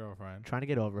that had a girlfriend. trying to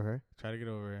get over her Try to get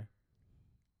over it.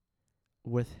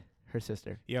 with her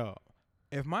sister. Yo,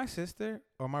 if my sister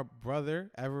or my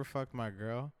brother ever fucked my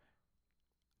girl,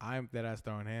 I'm dead ass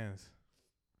throwing hands.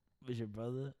 Was your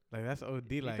brother? Like that's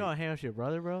OD. You Like going hand with your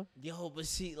brother, bro? Yo, but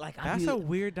see, like that's a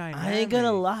weird dynamic. I ain't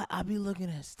gonna lie. I be looking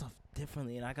at stuff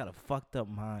differently, and I got a fucked up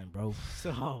mind, bro.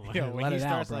 So Yo, when let he it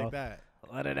starts out, bro. like that,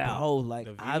 Let it Bro, like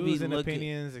the I be views and looking.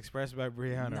 opinions expressed by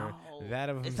Brianna, No, that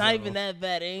of it's not himself. even that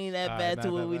bad. It ain't that Alright, bad not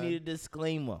to where that we bad. need a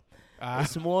disclaimer. Ah,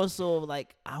 It's more so of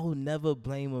like I will never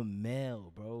blame a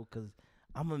male, bro, because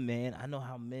I'm a man. I know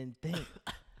how men think,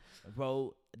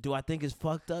 bro. Do I think it's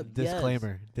fucked up? Yes.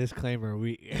 Disclaimer.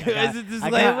 We Is it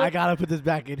disclaimer? I gotta put this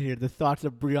back in here. The thoughts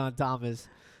of Breon Thomas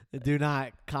do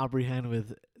not comprehend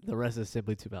with the rest of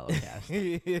Simply Too Mellow cast.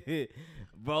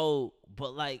 Bro,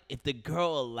 but like if the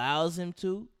girl allows him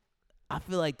to, I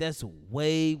feel like that's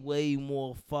way, way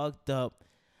more fucked up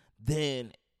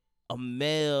than a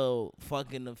male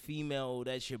fucking a female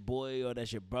that's your boy or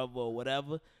that's your brother or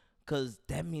whatever. Cause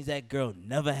that means that girl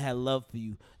never had love for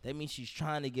you. That means she's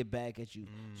trying to get back at you.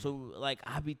 So like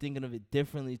I be thinking of it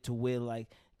differently to where like,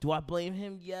 do I blame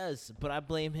him? Yes, but I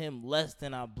blame him less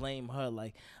than I blame her.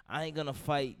 Like I ain't gonna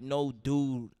fight no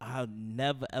dude. I'll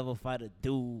never ever fight a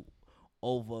dude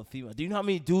over a female. Do you know how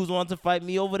many dudes want to fight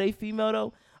me over they female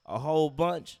though? A whole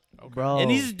bunch. Bro. And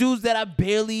these dudes that I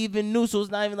barely even knew, so it's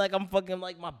not even like I'm fucking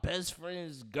like my best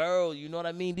friend's girl. You know what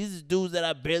I mean? These is dudes that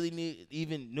I barely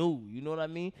even knew. You know what I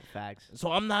mean? Facts.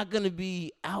 So I'm not gonna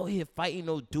be out here fighting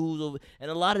no dudes over. And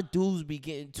a lot of dudes be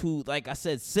getting too, like I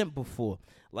said, simp before.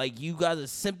 Like you guys are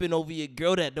simping over your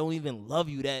girl that don't even love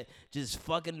you, that just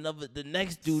fucking the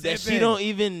next dude that she Sipping. don't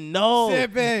even know.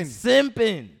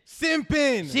 Simping.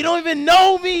 Simping. She don't even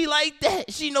know me like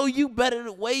that. She know you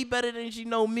way better than she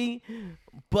know me.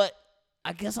 But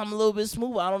I guess I'm a little bit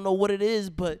smoother. I don't know what it is,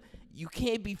 but you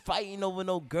can't be fighting over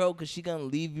no girl because she gonna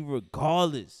leave you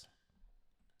regardless.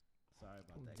 Sorry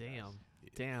about that.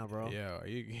 Damn, bro. Yeah, are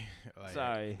you like,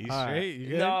 Sorry. You All straight? You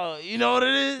good? No, you know what it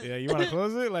is? Yeah, you want to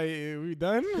close it? Like, we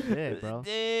done? Yeah, bro.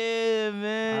 Damn,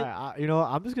 man.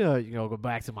 I'm just gonna go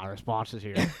back to my responses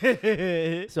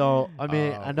here. So I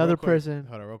mean, another real quick, person.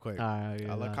 Hold on, real quick. Alright, The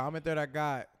yeah, comment that I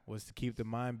got was to keep the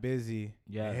mind busy.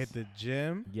 Yes. And hit the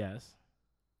gym. Yes.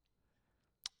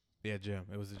 Yeah, gym.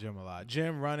 It was the gym a lot.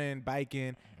 Gym, running,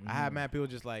 biking. I had mad people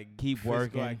just like Keep physical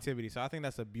working. activity. So I think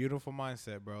that's a beautiful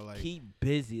mindset, bro. Like, Keep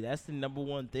busy. That's the number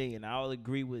one thing. And I'll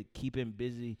agree with keeping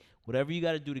busy. Whatever you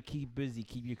got to do to keep busy,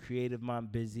 keep your creative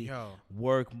mind busy. yo,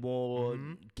 Work more,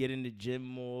 Mhm. get in the gym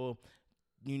more,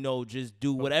 just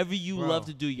do whatever you bro. love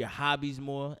to do, your hobbies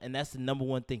more, and that's the number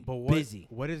one thing. But Busy.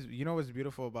 what is what's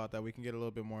beautiful about that? We can get a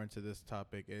little bit more into this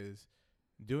topic is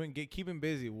keeping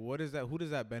busy. What is that? Who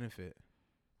does that benefit?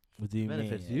 What do you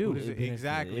Benefits mean? you. Who does It benefits-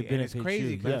 exactly, it and it's benefits crazy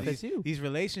you, because yes. Benefits you. these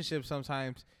relationships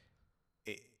sometimes,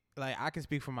 like I can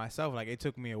speak for myself. Like it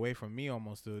took me away from me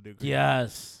almost to a degree.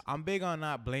 Yes. I'm big on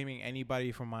not blaming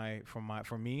anybody for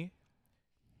me.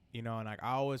 And like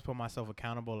I always put myself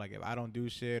accountable. Like if I don't do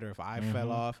shit or if I fell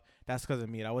Mhm. off, that's because of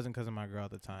me. That wasn't because of my girl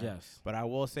at the time. Yes. But I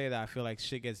will say that I feel like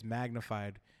shit gets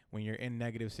magnified when you're in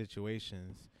negative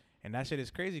situations, and that shit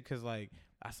is crazy because like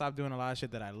I stopped doing a lot of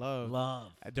shit that I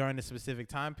love during a specific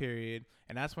time period,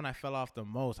 and that's when I fell off the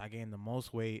most. I gained the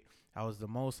most weight. I was the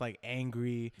most like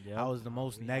angry. Yep. I was the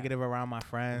most we negative around my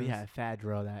friends. We had Fat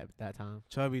Dro that time.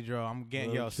 Chubby Dro. I'm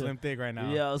getting Little Slim Thick right now.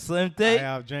 Yo, Slim Thick.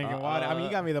 I'm drinking water. I mean,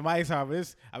 you got me the mic hard,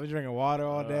 but I've been drinking water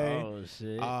all day. Oh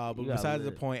shit. But You got besides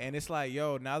the lit. point, and it's like,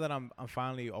 yo, now that I'm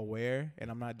finally aware and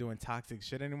I'm not doing toxic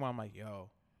shit anymore, I'm like, yo,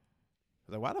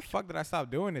 like, why the fuck did I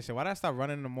stop doing this shit? Why did I stop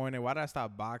running in the morning? Why did I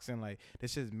stop boxing? Like,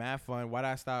 this shit's mad fun. Why did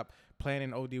I stop playing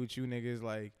in OD with you niggas?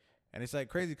 Like, and it's like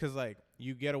crazy because like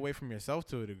you get away from yourself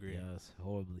to a degree. Yes,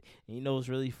 horribly. And you know what's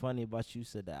really funny about you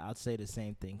said that? I'd say the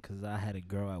same thing because I had a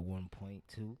girl at one point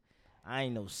too. I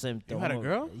ain't no simp though. You had a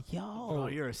girl? Yo. Oh,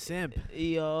 you're a simp.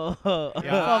 Yo.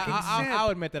 Yeah, fucking I'll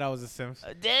admit that I was a simp.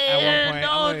 Damn, point,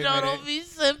 no, I'm gonna Joe, admit don't it. be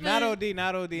simping. Not OD,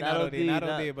 not OD, Not not OD, OD, not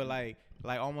not- OD, but like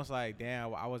almost like,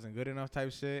 damn, I wasn't good enough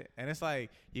type shit. And it's like,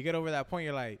 you get over that point,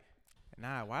 you're like,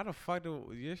 nah, why the fuck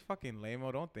you're fucking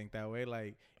lame-o, don't think that way.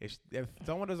 Like, if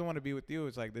someone doesn't want to be with you,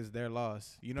 it's like, this is their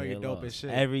loss. You know Their you're dope loss. as shit.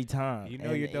 Every time. You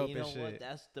know you're dope you know as what? shit.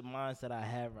 That's the mindset I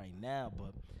have right now.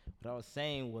 But what I was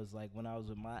saying was like when I was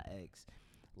with my ex,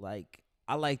 like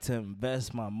I like to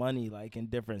invest my money like in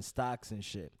different stocks and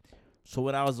shit. So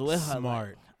when I was with her, like,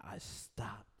 Smart. I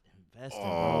stopped investing, bro.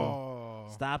 Oh.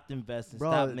 Stopped investing.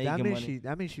 Bro, stopped that making means money.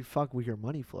 that means she fuck with your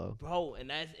money flow. Bro,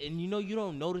 and you know you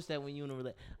don't notice that when you in a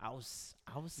relationship. I was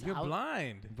You're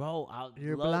blind. bro.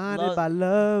 You're love, blinded by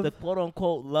love. the quote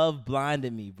unquote love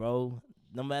blinded me, bro.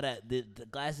 No matter the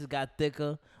glasses got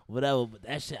thicker, whatever, but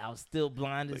that shit I was still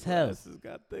blind as hell. Glasses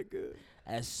got thicker.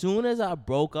 As soon as I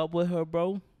broke up with her,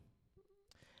 bro,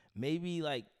 maybe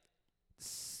like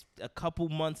a couple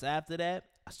months after that,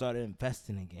 I started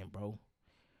investing again, bro.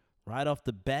 Right off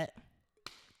the bat,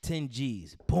 10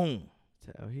 G's, boom.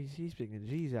 So he's speaking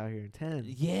G's out here in 10.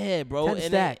 Yeah, bro. 10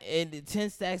 stack. And the 10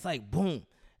 stacks, like, boom.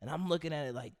 And I'm looking at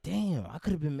it like, damn, I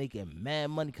could have been making mad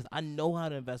money because I know how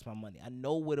to invest my money. I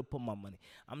know where to put my money.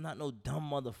 I'm not no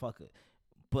dumb motherfucker.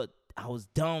 But I was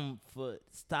dumb for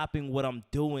stopping what I'm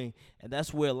doing. And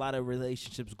that's where a lot of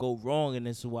relationships go wrong. And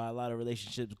this is why a lot of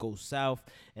relationships go south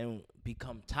and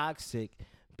become toxic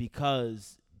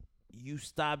because you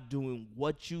stop doing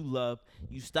what you love.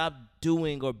 You stop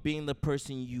doing or being the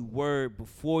person you were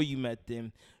before you met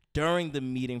them, during the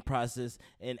meeting process,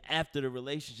 and after the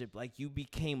relationship. Like, you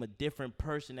became a different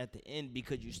person at the end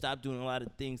because you stopped doing a lot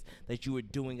of things that you were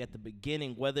doing at the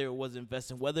beginning, whether it was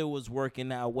investing, whether it was working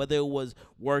out, whether it was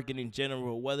working in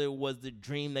general, whether it was the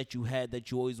dream that you had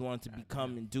that you always wanted to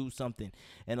become and do something.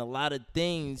 And a lot of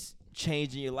things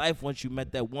changed in your life once you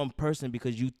met that one person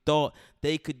because you thought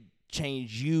they could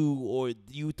change you, or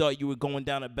you thought you were going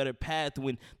down a better path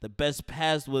when the best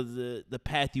path was the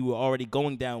path you were already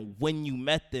going down when you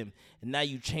met them. And now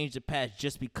you changed the path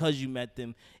just because you met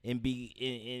them and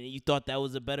you thought that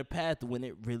was a better path when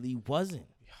it really wasn't.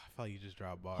 I felt you just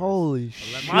dropped bars. Holy Let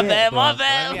shit. me- My bad, bro. my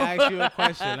bad. Let me ask you a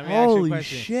question. Holy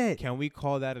shit. Can we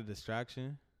call that a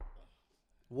distraction?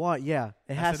 What? Yeah,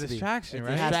 it That's has a to be. distraction, It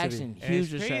right? has to be. Distraction, And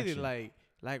huge it's crazy. distraction.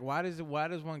 Like why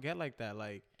does one get like that?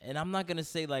 Like, And I'm not gonna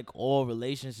say like all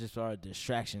relationships are a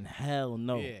distraction. Hell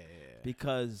no. yeah.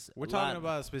 Because We're a talking lot-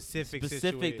 about specific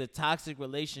the toxic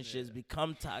relationships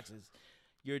become toxic.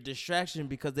 You're a distraction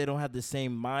because they don't have the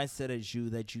same mindset as you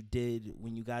that you did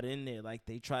when you got in there. Like,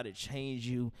 they try to change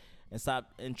you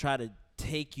and try to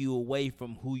take you away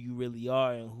from who you really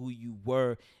are and who you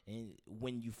were and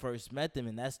when you first met them.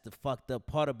 And that's the fucked up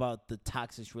part about the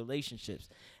toxic relationships.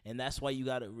 And that's why you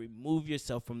got to remove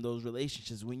yourself from those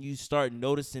relationships. When you start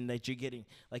noticing that you're getting,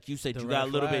 like you said, The you got a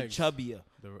red little bit flags. chubbier.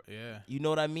 Yeah. You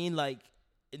know what I mean? Like,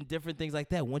 in different things like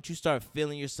that. Once you start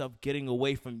feeling yourself getting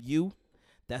away from you,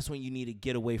 that's when you need to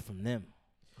get away from them.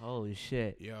 Holy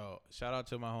shit. Yo, shout out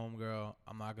to my homegirl.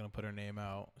 I'm not going to put her name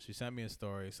out. She sent me a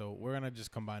story. So we're going to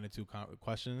just combine the two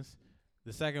questions.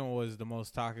 The second one was the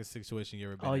most toxic situation you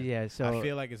ever been Oh in. yeah, so I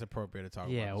feel like it's appropriate to talk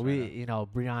yeah, about this we right you know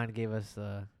Brian gave us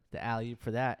the alley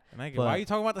for that. Nike, But- why are you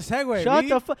talking about the Segway? Shut B?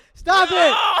 the fuck. Stop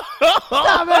it.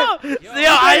 Stop it. Yo,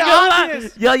 I ain't gonna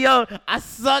obvious. lie. Yo, I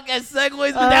suck at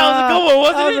segues, but that was a good one,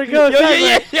 wasn't that was it? a good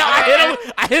Yeah.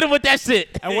 segue. I hit him with that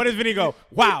shit. And what does Vinny go?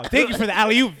 Wow, thank you for the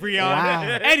alley oop, Breon. Wow.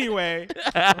 Anyway,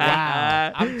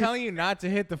 Wow. I'm telling you not to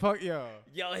hit the fuck, yo.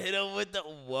 Yo, hit him with the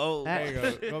whoa. That-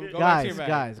 There you go. Go back to your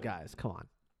bag. guys, come on.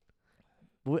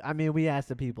 We asked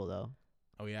the people though.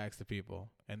 Oh, we asked the people,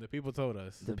 and the people told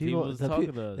us. The people, people's the, talking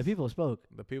pe- to us. the people spoke.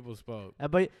 The people spoke.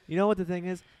 But you know what the thing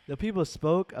is? The people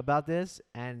spoke about this,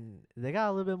 and they got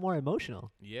a little bit more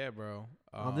emotional Yeah, bro.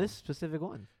 on this specific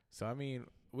one. So I mean,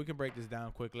 we can break this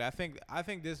down quickly. I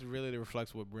think this really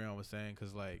reflects what Breon was saying,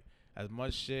 cause like as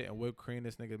much shit and whipped cream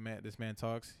this man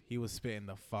talks, he was spitting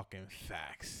the fucking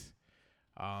facts.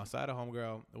 So I had a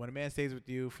homegirl. When a man stays with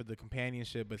you for the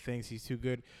companionship but thinks he's too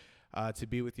good to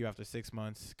be with you after 6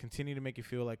 months, continue to make you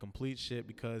feel like complete shit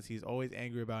because he's always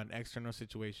angry about an external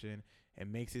situation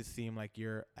and makes it seem like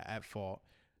you're at fault.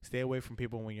 Stay away from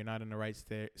people when you're not in the right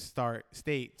state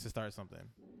to start something.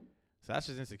 So that's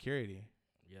just insecurity.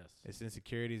 Yes. It's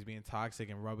insecurities, being toxic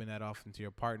and rubbing that off into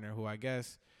your partner, who I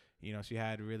guess, she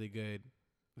had really good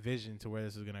vision to where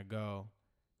this was gonna go,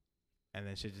 and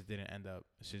then shit just didn't end up.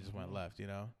 Shit just went left,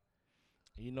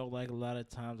 Like a lot of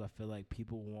times I feel like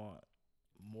people want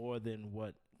more than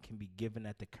what can be given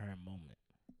at the current moment.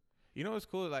 You know what's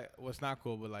cool? Like, what's not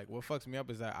cool, but like, what fucks me up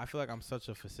is that I feel like I'm such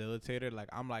a facilitator. Like,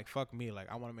 I'm like, fuck me. Like,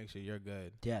 I want to make sure you're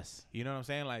good. Yes. You know what I'm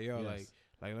saying? Like, yo, Yes.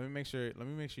 like, let me make sure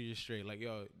you're straight. Like,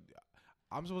 yo,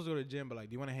 I'm supposed to go to the gym, but like,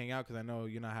 do you want to hang out? Because I know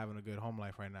you're not having a good home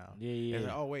life right now. Yeah. It's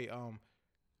like, oh wait,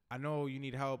 I know you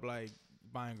need help like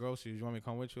buying groceries. You want me to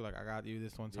come with you? Like, I got you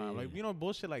this one time. Yeah. Like,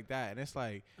 bullshit like that. And it's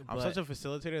like, I'm But- such a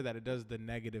facilitator that it does the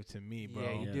negative to me, bro.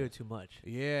 Yeah, you Yeah. do it too much.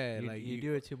 Yeah, You, like you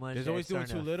do it too much. There's and always it's doing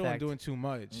starting too to little and affect- doing too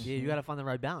much. Yeah, you got to find the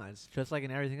right balance. Just like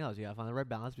in everything else, you got to find the right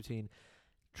balance between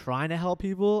trying to help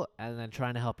people and then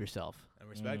trying to help yourself. And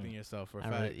respecting yourself for a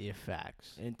And fact. your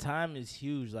facts. And time is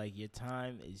huge. Like, your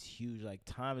time is huge. Like,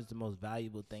 time is the most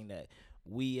valuable thing that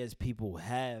we as people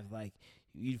have. Like,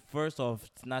 you first off,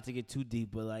 not to get too deep,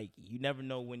 but like, you never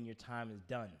know when your time is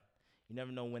done. You never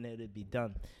know when it'll be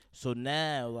done. So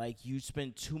now, like, you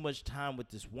spend too much time with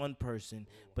this one person,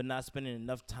 but not spending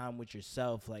enough time with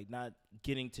yourself. Like, not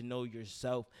getting to know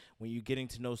yourself when you're getting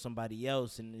to know somebody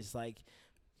else. And it's like,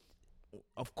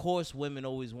 of course, women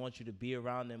always want you to be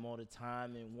around them all the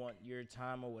time and want your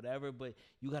time or whatever, but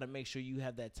you got to make sure you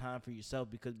have that time for yourself,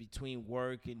 because between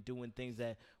work and doing things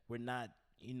that we're not,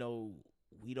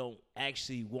 we don't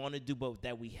actually want to do, but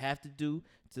that we have to do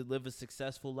to live a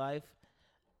successful life,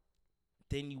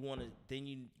 then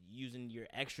you using your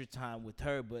extra time with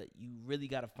her, but you really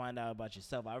got to find out about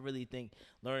yourself. I really think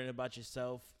learning about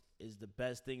yourself is the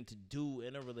best thing to do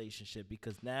in a relationship,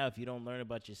 because now if you don't learn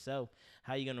about yourself,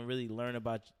 how you gonna really learn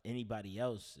about anybody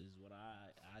else is what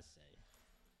I say.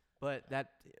 But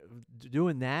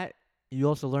doing that, you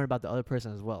also learn about the other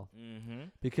person as well. Mm-hmm.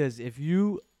 Because if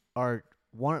you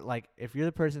if you're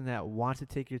the person that wants to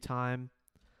take your time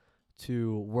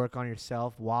to work on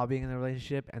yourself while being in the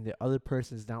relationship, and the other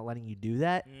person is not letting you do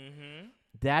that, Mm-hmm.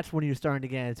 that's when you're starting to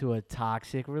get into a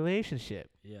toxic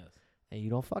relationship, Yes. and you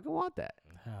don't fucking want that.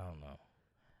 Hell no.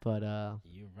 But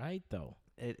You're right though.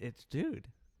 it's dude,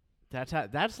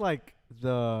 that's like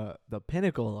the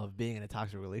pinnacle of being in a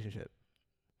toxic relationship.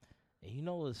 And you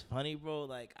know what's funny, bro?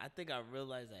 Like, I think I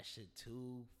realized that shit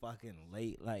too fucking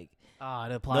late. Like,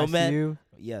 It applies man- to you.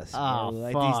 yes, Oh, bro.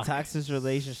 Like, fuck. these toxic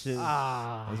relationships.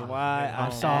 That's why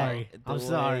I'm sorry. act I'm the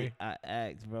sorry. way I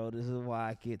act, bro. This is why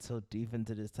I get so deep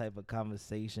into this type of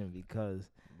conversation,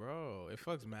 because Bro, it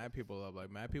fucks mad people up.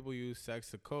 Like, mad people use sex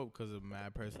to cope because of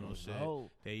mad personal shit. oh,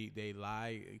 They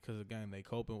lie because, again, they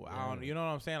coping. I Yeah. don't, you know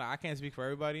what I'm saying? Like, I can't speak for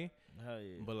everybody, hell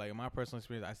yeah. but like in my personal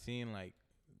experience, I've seen like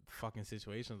fucking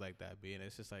situations like that.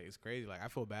 It's just like, it's crazy. Like, I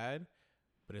feel bad,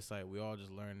 but it's like we all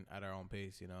just learn at our own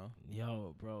pace,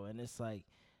 Yo, bro, and it's like,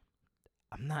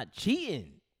 I'm not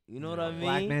cheating. You know what I No. mean?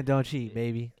 Black man don't cheat,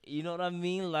 baby. You know what I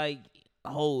mean? Like,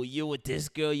 oh, you're with this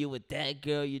girl, you're with that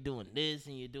girl, you're doing this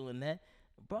and you're doing that.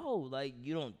 Bro, like,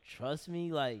 you don't trust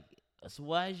me? Like, so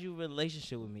why is you in a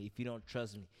relationship with me if you don't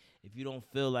trust me? If you don't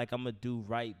feel like I'm going to do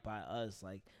right by us?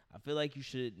 Like, I feel like you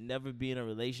should never be in a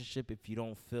relationship if you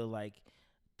don't feel like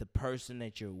the person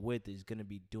that you're with is going to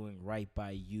be doing right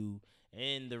by you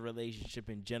and the relationship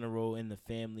in general, in the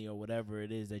family or whatever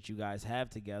it is that you guys have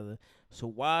together. So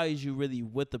why is you really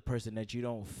with the person that you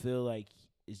don't feel like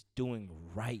is doing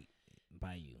right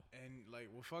by you? And like,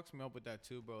 what fucks me up with that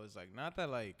too, bro, is like, not that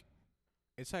like,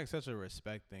 it's like such a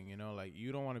respect thing, like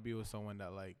you don't want to be with someone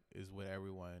that like is with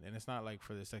everyone, and it's not like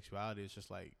for the sexuality, it's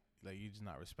just like you just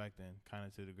not respecting, kind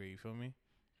of, to a degree, you feel me?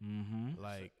 Mm-hmm.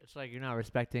 Like, It's like you're not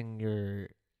respecting your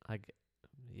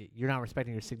you're not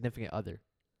respecting your significant other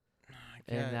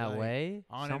in yeah, that like, way.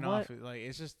 on somewhat. and off, like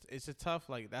it's a tough,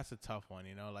 like, that's a tough one,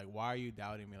 you know. Like, why are you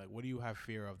doubting me? Like, what do you have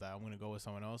fear of that I'm gonna go with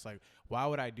someone else? Like, why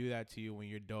would I do that to you when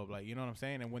you're dope? Like, you know what I'm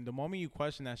saying? And when the moment you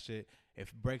question that shit, it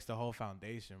breaks the whole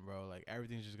foundation, bro. Like,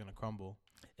 everything's just gonna crumble.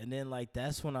 And then like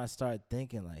that's when I start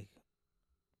thinking like,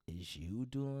 is you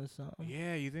doing something?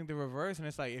 Yeah, you think the reverse, and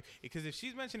it's like, because if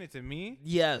she's mentioning it to me,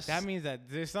 Yes. that means that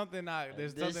there's something not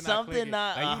There's something something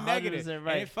not not clicking. Like, you negative, 100% and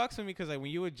right. it fucks with me because like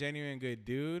when you a genuine good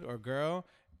dude or girl,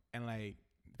 and like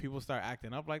people start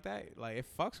acting up like that, like it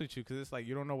fucks with you because it's like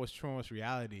you don't know what's true and what's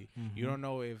reality. You don't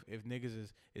know if niggas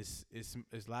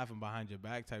is laughing behind your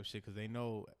back type shit because they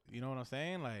know, you know what I'm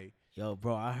saying? Like, Yo,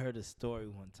 bro, I heard a story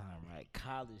one time, right?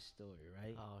 College story,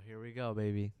 right? Oh, here we go,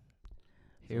 baby.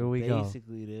 Here So we go.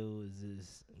 Basically, there was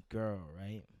this girl,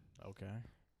 right? okay,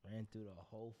 Ran through the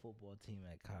whole football team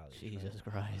at college. Jesus is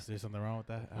Christ. there something wrong with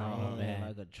that? I Oh, don't know. man.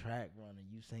 Like a track runner.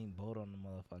 Usain Bolt on the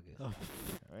motherfuckers.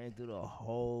 Ran through the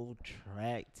whole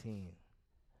track team.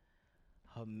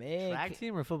 Her man. Track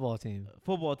team or football team?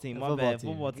 Football team, my Football bad. team.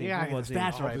 Football team. Yeah, Football team.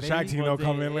 that's Oh, right, the baby. track team Football don't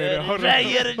come team. in later. Yeah, Hold the track,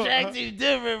 on. yeah, the track team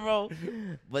different, bro.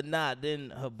 But nah, then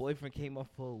her boyfriend came up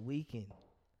for a weekend.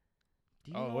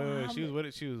 Do you Oh, know wait, how she was ma- with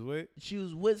it. She was with. She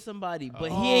was with somebody,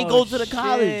 but Oh, he ain't go to the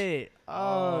college. shit.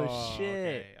 Oh, shit.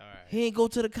 Okay, all right. He ain't go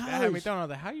to the That had me college. throwing. I was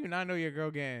like, how you not know your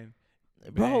girl getting?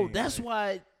 Bro, banged? that's Like,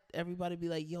 why everybody be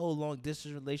like, yo, long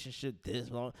distance relationship, this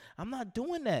long. I'm not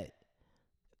doing that.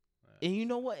 And you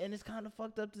know what? And it's kind of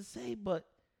fucked up to say, but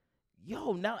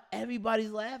yo, now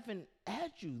everybody's laughing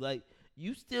at you. Like,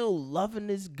 you still loving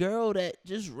this girl that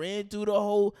just ran through the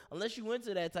whole, unless you went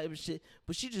to that type of shit,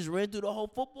 but she just ran through the whole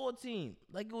football team.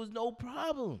 Like, it was no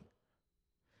problem.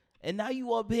 And now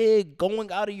you up here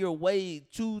going out of your way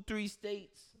 2-3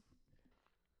 states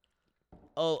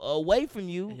away from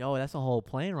you. Yo, that's a whole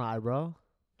plane ride, bro.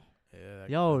 yeah,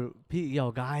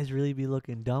 Yo, guys really be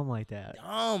looking dumb like that.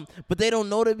 Dumb. But they don't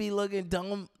know to be looking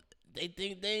dumb. They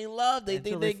think they in love. They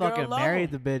Until think they they fucking girl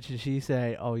married love. the bitch and she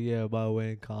say, "Oh yeah, by the way,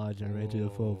 in college I ran to the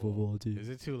Whoa. football team." Is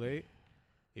it too late?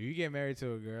 If you get married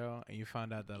to a girl and you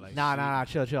find out that like Nah,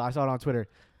 chill. I saw it on Twitter.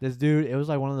 This dude, it was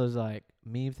like one of those like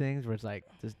meme things where it's like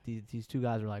these two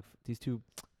guys were like these two,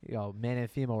 man and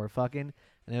female were fucking,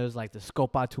 and it was like the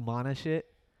Scopa Tumana shit.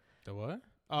 the what?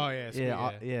 Oh yeah,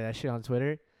 Yeah, that shit on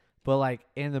Twitter. But like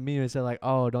in the meme, it said like,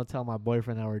 "Oh, don't tell my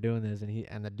boyfriend that we're doing this,"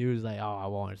 and the dude's like, "Oh, I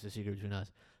won't. It's a secret between us."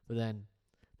 But then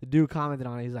the dude commented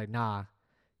on it. He's like, "Nah,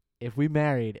 if we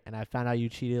married and I found out you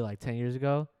cheated like 10 years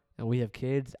ago and we have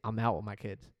kids, I'm out with my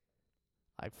kids.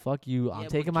 Like, fuck you. Yeah, I'm but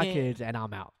taking my can't- kids and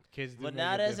I'm out." Kids do But make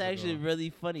now it that's actually difficult. really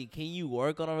funny. Can you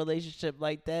work on a relationship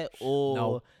like that, or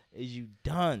No. is you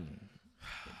done?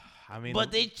 I mean,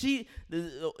 But they cheat.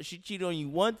 She cheated on you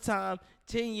one time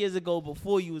 10 years ago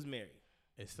before you was married.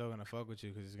 it's still gonna fuck with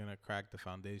you because it's gonna crack the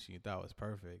foundation you thought was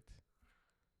perfect.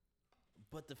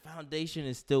 But the foundation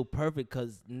is still perfect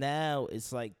because now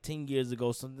it's like 10 years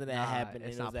ago something that Nah, happened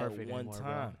it's and not it was perfect at one anymore,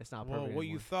 time. bro. It's not Well, perfect what you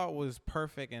anymore. thought was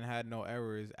perfect and had no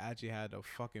errors actually had a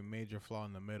fucking major flaw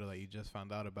in the middle that you just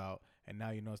found out about, and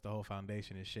now you know it's the whole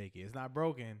foundation is shaky. It's not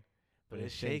broken, But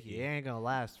it's shaky. It ain't gonna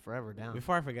last forever down.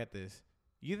 Before I forget this,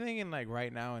 you thinking like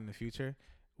right now in the future,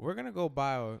 we're gonna go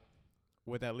by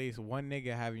with at least one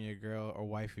nigga having your girl or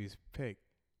wifey's pick.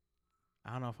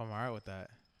 I don't know if I'm alright with that.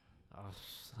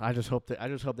 I just hope they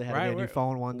have Right, a new we're-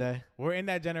 phone one day. We're in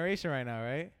that generation right now,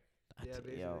 right? Yeah,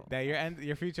 Yo, That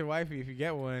your future wifey, if you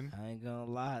get one, I ain't gonna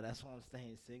lie. That's why I'm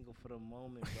staying single for the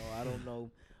moment, bro. I don't know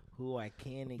who I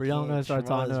can and Bro, y'all can't gonna start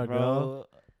talking to trust, a girl bro.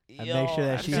 And make sure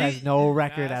that that's she kinda- has no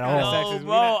record that's at kinda all. sexist. Yo, We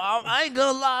bro, not- I ain't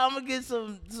gonna lie. I'm gonna get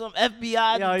some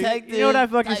FBI Yo, detective. you know that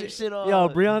fucking type shit on. Yo,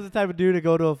 Breon's the type of dude to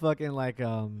go to a fucking like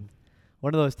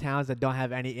one of those towns that don't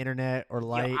have any internet or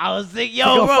light. Yo, I was thinking, to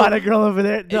go yo, find bro. a girl over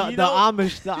there. The you know-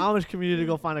 Amish community to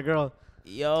go find a girl.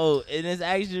 Yo, and it's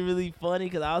actually really funny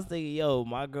because I was thinking, yo,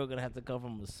 my girl gonna have to come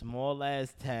from a small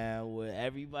ass town where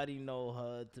everybody know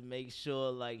her to make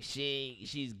sure like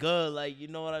she's good, like you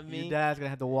know what I mean? Your dad's gonna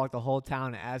have to walk the whole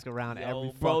town and ask around Yo,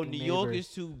 every bro, fucking New York neighbor. is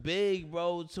too big,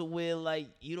 bro, to where like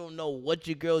you don't know what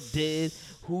your girl did,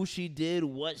 who she did,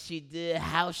 what she did,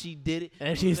 how she did it. and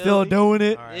You she's feel still me? doing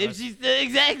it. All right, If let's- she's still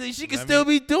exactly, she can let still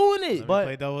me- be doing let it. me But-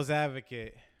 play devil's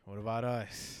advocate. What about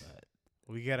us?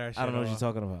 We get our shit I don't know what off.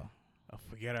 you're talking about. Oh,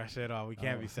 forget our shit off. We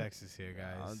can't be Oh. sexist here,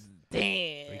 guys.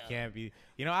 Damn. We can't be.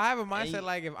 You know, I have a mindset you-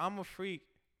 like if I'm a freak,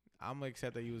 I'm gonna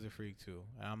accept that you was a freak too,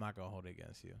 and I'm not gonna hold it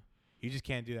against you. You just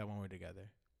can't do that when we're together.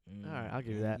 All right, I'll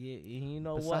give you that. Yeah, you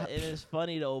know Besi- what? And it's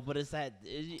funny though, but it's that.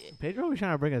 Pedro was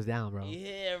trying to bring us down, bro.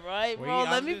 Yeah, right, Well, bro. yeah,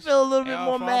 Let I'm me just- feel a little bit Yo, more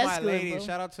for all my masculine, ladies, bro.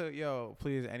 shout out to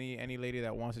please any lady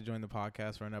that wants to join the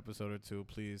podcast for an episode or two,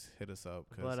 please hit us up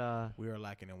because But we are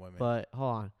lacking in women. but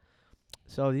hold on.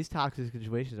 So these toxic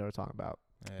situations that we're talking about,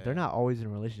 they're Yeah. not always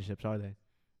in relationships, are they?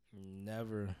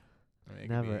 Never. I mean,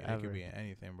 Never, it ever. could be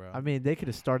anything, bro. I mean, they could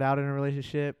have started out in a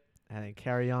relationship and then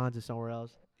carry on to somewhere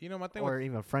else, you know, my thing or with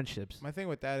even friendships. my thing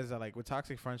with that is that like with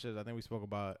toxic friendships, I think we spoke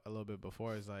about a little bit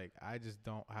before. Is like I just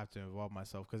don't have to involve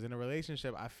myself because in a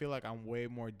relationship, I feel like I'm way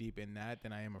more deep in that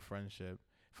than I am a friendship.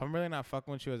 If I'm really not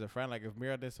fucking with you as a friend, like if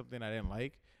Mira did something I didn't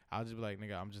like, I'll just be like,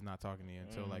 nigga, I'm just not talking to you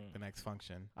until like the next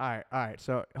function. All right.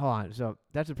 So hold on. So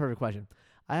that's a perfect question.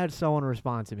 I had someone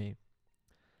respond to me,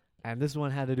 and this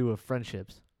one had to do with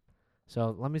friendships.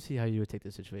 So let me see how you would take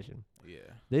this situation. Yeah.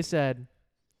 They said,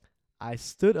 I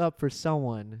stood up for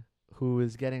someone who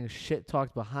was getting shit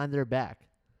talked behind their back,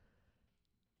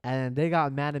 and they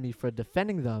got mad at me for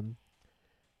defending them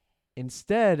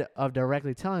instead of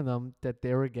directly telling them that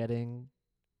they were getting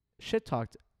shit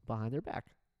talked behind their back.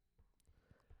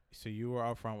 So you were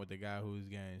up front with the guy who's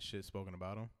getting shit spoken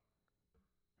about him,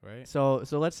 right? So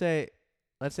let's say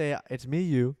it's me,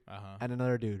 you, Uh huh. and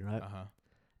another dude, right? Uh huh.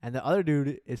 And the other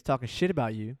dude is talking shit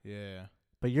about you, Yeah.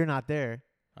 but you're not there,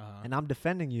 Uh huh. and I'm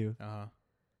defending you, Uh huh.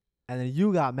 and then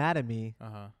you got mad at me Uh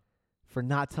huh. for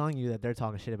not telling you that they're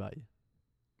talking shit about you,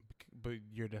 But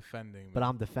you're defending me. but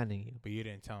I'm defending you, But you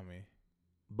didn't tell me.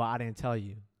 but I didn't tell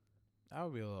you. I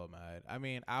would be a little mad. I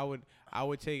mean, I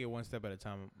would take it one step at a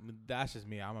time. That's just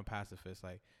me. I'm a pacifist.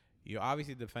 Like, you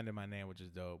obviously defended my name, which is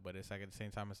dope. But it's like at the same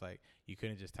time, it's like you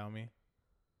couldn't just tell me.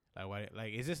 Like, why?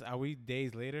 Like, is this? Are we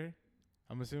days later?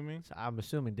 I'm assuming. So I'm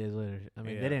assuming days later. I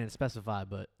mean, Yeah. they didn't specify,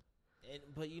 but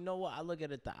But you know what? I look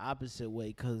at it the opposite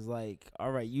way. Cause like, all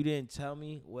right, you didn't tell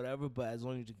me, whatever. But as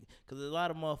long as cause there's a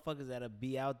lot of motherfuckers that'll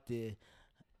be out there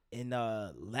and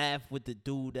laugh with the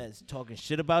dude that's talking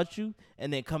shit about you,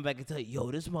 and then come back and tell you, yo,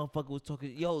 this motherfucker was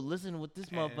talking. Yo, listen to what this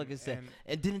motherfucker said,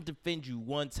 and didn't defend you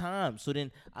one time. So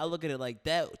then I look at it like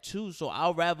that too. So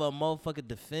I'll rather a motherfucker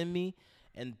defend me,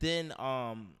 and then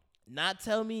not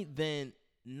tell me, than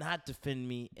not defend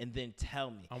me and then tell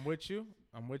me. I'm with you.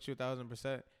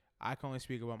 1,000%. I can only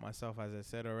speak about myself, as I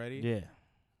said already. Yeah.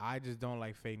 I just don't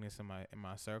like fakeness in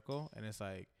my circle, and it's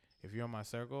like if you're in my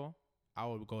circle, I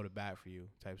would go to bat for you,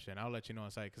 type shit. And I'll let you know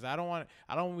inside, cause I don't want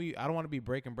to be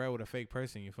breaking bread with a fake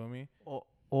person. You feel me?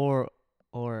 or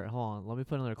hold on, let me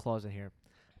put another clause in here.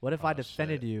 What if I Oh,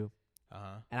 defended shit. you Uh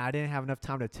huh. and I didn't have enough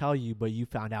time to tell you, but you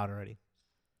found out already?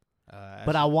 But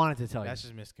But I wanted to tell you. that's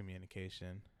just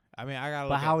miscommunication. I mean, I gotta.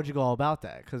 But look how at- would you go about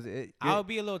that? Because I would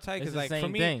be a little tight, It's cause the like for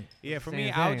same me, thing. yeah, for Same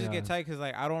me, I would thing, just get though. tight, cause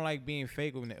like I don't like being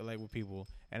fake with people,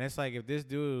 and it's like if this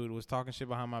dude was talking shit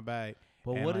behind my back.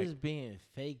 But And, what is like, being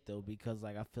fake though? Because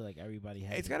like I feel like everybody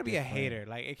has. It's gotta be a hater.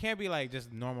 Like it can't be like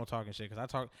just normal talking shit.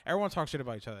 Cause everyone talks shit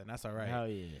about each other, and that's all right. Hell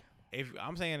yeah. If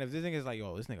I'm saying if this nigga's like,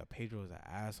 yo, this nigga Pedro is an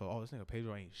asshole. Oh, this nigga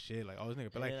Pedro ain't shit. Like, oh, this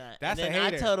nigga, but like that's a and then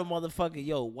hater. I tell the motherfucker,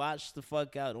 yo, watch the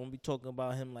fuck out. Don't be talking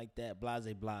about him like that.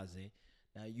 Blase, blase.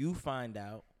 Now you find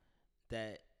out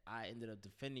that I ended up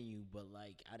defending you, but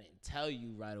like I didn't tell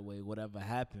you right away. Whatever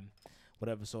happened.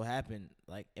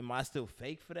 Like, am I still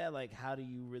fake for that? Like, how do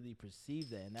you really perceive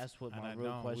that? And that's what And my I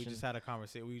real know question. we just had a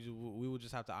conversation. We would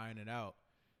just have to iron it out,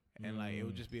 and like it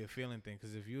would Mm. just be a feeling thing.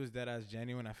 Cause if you was dead as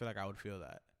genuine, I feel like I would feel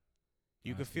that.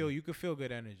 You I could see. feel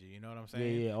good energy. You know what I'm Yeah,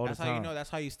 saying? yeah, all the That's how you time. know. That's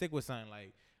how you stick with something.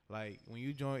 Like when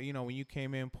you join, when you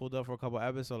came in, pulled up for a couple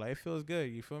episodes, like it feels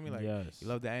good. You feel me? Like yes. you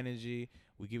love the energy.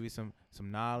 We give you some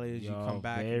knowledge. You Yo, come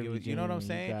back. And very give it, you know what I'm genuine,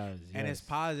 saying? you guys, And it's yes.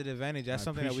 positive energy. That's I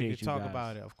something that we appreciate could you talk guys.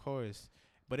 about it, of course.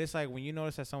 But it's like when you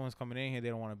notice that someone's coming in here, they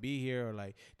don't want to be here, or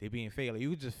like they being fake. Like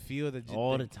you could just feel the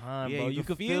all the time, yeah, bro. You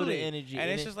can can feel the it. energy,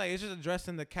 and it's just like it's just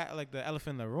addressing the cat, like the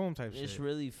elephant in the room type it's shit.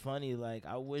 really funny. Like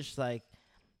I wish,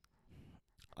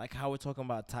 like how we're talking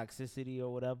about toxicity or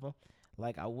whatever.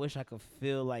 Like I wish I could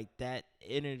feel like that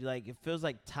energy. Like it feels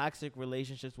like toxic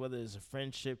relationships, whether it's a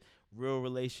friendship, real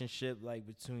relationship, like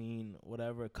between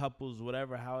whatever couples,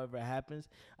 whatever, however it happens.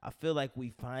 I feel like we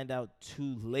find out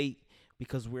too late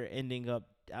because we're ending up.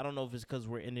 I don't know if it's because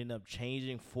we're ending up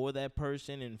changing for that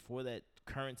person and for that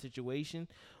current situation,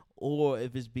 or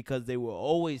if it's because they were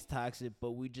always toxic,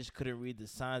 but we just couldn't read the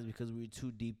signs because we were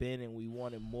too deep in and we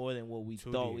wanted more than what we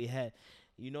Too thought deep. we had.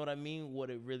 You know what I mean? What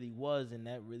it really was, and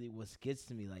that really what gets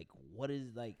to me. Like, what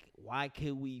is, like, why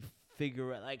can't we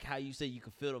figure out, like how you said you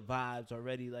could feel the vibes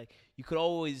already? Like, you could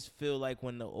always feel like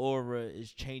when the aura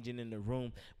is changing in the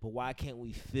room, but why can't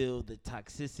we feel the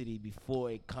toxicity before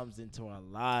it comes into our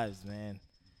lives, man?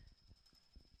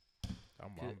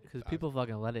 Because people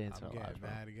fucking let it into I'm our getting lives, bro.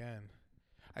 mad again.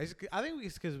 I think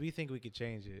it's because we think we could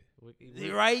change it.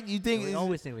 Right? You think We it's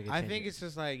always think we can I change think it. it's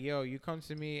just like, yo, you come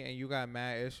to me and you got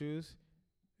mad issues.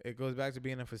 It goes back to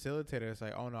being a facilitator. It's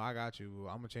like, oh no, I got you.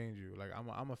 I'm gonna change you. Like I'm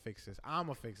gonna fix this. I'm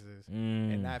gonna fix this.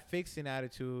 And that fixing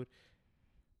attitude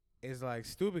is like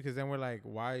stupid because then we're like,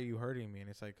 why are you hurting me? And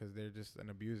it's like, because they're just an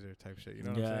abuser type shit. You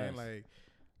know what I'm saying? Like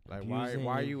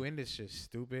why are you in this shit,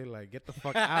 stupid? Like, get the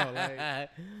fuck out. Like,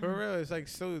 for real, it's like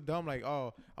so dumb. Like,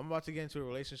 oh, I'm about to get into a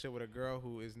relationship with a girl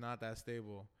who is not that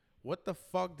stable. What the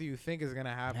fuck do you think is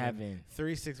gonna happen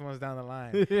 3-6 months down the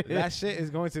line? That shit is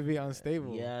going to be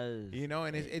unstable. Yes. You know,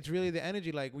 and it's really the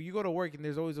energy. Like, when you go to work and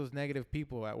there's always those negative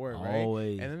people at work,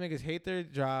 Always. right? And then niggas hate their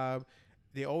job.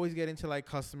 They always get into like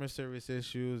customer service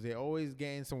issues. They always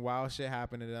getting some wild shit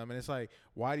happen to them. And it's like,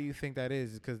 why do you think that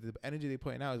is? Because the energy they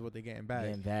putting out is what they getting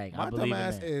back. My dumb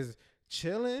ass is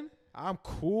chilling. I'm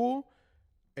cool.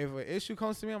 If an issue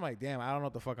comes to me, I'm like, damn, I don't know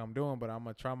what the fuck I'm doing, but I'm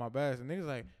gonna try my best. And niggas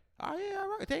like, oh yeah,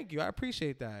 all right, thank you, I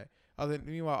appreciate that.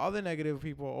 Meanwhile, other negative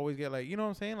people always get like, you know what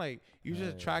I'm saying? Like, you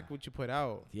just attract what you put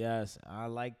out. Yes, I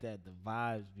like that, the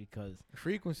vibes, because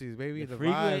Frequencies, baby, the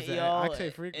frequent, vibes. yo, I say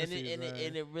frequencies, and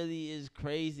it really is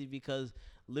crazy because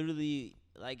literally,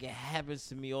 like, it happens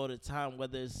to me all the time,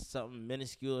 whether it's something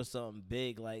minuscule or something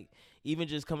big. Like, even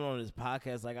just coming on this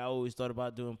podcast, like, I always thought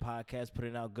about doing podcasts,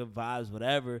 putting out good vibes,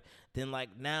 whatever. Then, like,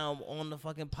 now I'm on the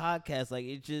fucking podcast. Like,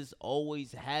 it just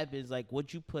always happens. Like,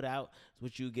 what you put out is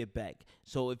what you get back.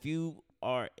 So if you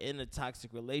are in a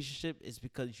toxic relationship, it's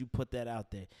because you put that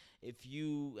out there. If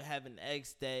you have an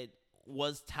ex that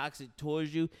was toxic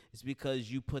towards you, it's because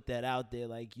you put that out there.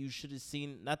 Like, you should have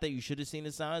seen, not that you should have seen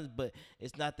the signs, but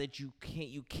it's not that you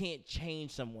can't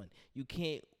change someone. You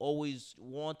can't always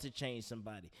want to change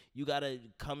somebody. You got to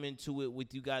come into it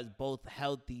with you guys both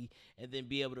healthy and then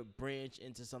be able to branch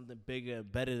into something bigger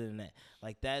and better than that.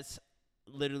 Like, that's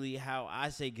literally how I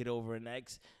say get over an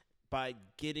ex, by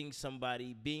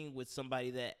being with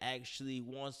somebody that actually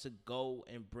wants to go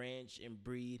and branch and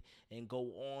breed and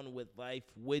go on with life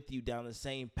with you down the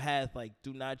same path. Like,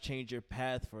 do not change your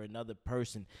path for another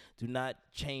person. Do not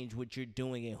change what you're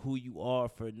doing and who you are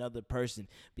for another person,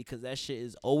 because that shit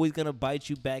is always going to bite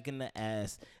you back in the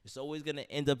ass. It's always going to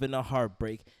end up in a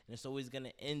heartbreak, and it's always going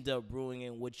to end up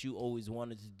ruining what you always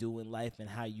wanted to do in life and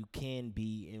how you can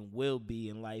be and will be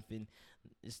in life. And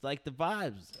it's like the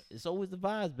vibes. It's always the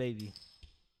vibes, baby.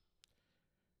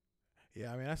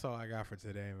 Yeah, I mean, that's all I got for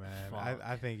today, man.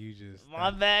 I think you just...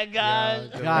 My bad, guys.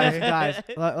 Yo, guys,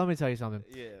 let me tell you something.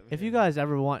 Yeah. If you guys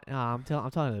ever want, I'm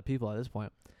telling the people at this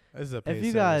point. This is a paid If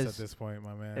you service guys- at this point,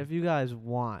 my man. If you guys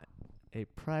want a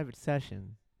private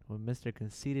session with Mr.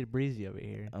 Conceited Breezy over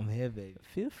here, I'm here, baby.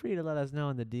 feel free to let us know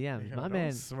in the DMs. Yo, My don't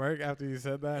man. smirk after you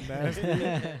said that. Nasty.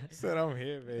 Said I'm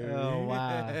here, baby. Oh,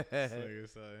 wow. That's what you're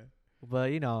saying.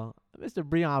 But, you know, Mr.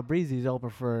 Breon Breezy is open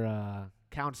for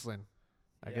counseling,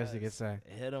 I guess you could Yes. say.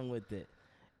 Hit him with it.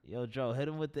 Yo, Joe, hit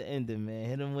him with the ending, man.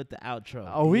 Hit him with the outro.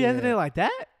 Oh, we ended Yeah. it like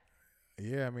that?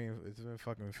 Yeah, I mean, it's been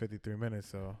fucking 53 minutes,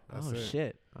 so that's Oh, it.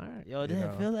 shit. All right. Yo, it You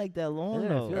didn't know. feel like that long, It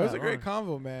didn't though. feel It was that a great long.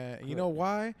 convo, man. You know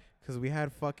why? Because we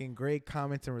had fucking great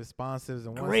comments and responsives.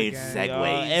 And once Great again, Yo,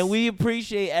 segues. and we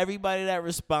appreciate everybody that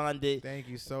responded. thank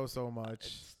you so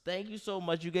much. Thank you so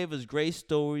much. You gave us great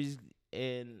stories,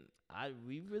 and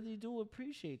we really do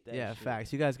appreciate that. Yeah, shit.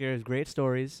 facts. You guys gave us great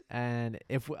stories, and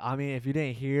if you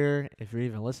didn't hear, if you're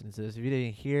even listening to this, if you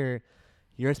didn't hear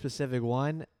your specific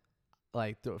one,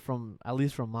 like from at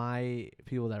least from my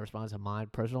people that responded to my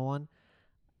personal one,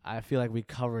 I feel like we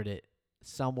covered it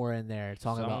somewhere in there,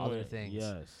 talking about other Somewhere, things.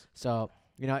 Yes. So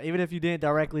even if you didn't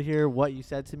directly hear what you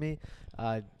said to me,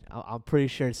 I'm pretty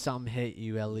sure something hit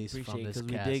you at least from Appreciate it, this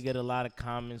because we cast. did get a lot of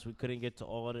comments. We couldn't get to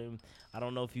all of them. I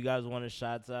don't know if you guys wanted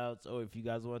shots outs or if you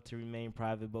guys want to remain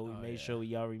private, but we made sure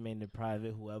y'all remained in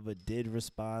private, whoever did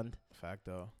respond. Fact,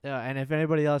 though. Yeah, and if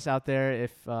anybody else out there,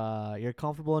 if you're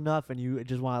comfortable enough and you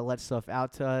just want to let stuff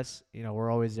out to us,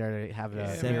 we're always there to have Yeah, a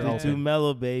man. ear 72 open.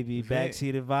 Mellow, baby. Vent-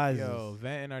 Backseat advisors. Yo,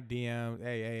 vent in our DMs.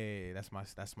 Hey, that's my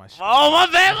shit. Oh, my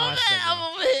bad, That's my my bad. shit, I'm man.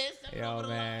 over here. stepping Yo, over the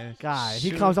man. line. God, he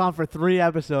Shoot. comes on for 3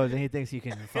 episodes and he thinks he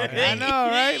can fucking. I know,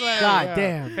 right? Like, God yo,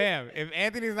 damn. Fam, if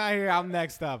Anthony's not here, I'm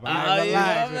next up. Oh, Relax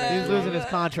yeah, with man. it, He's bro. losing his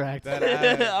contract. That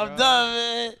ass, I'm bro. done,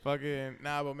 man. Fucking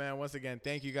but man, once again,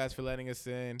 thank you guys for letting us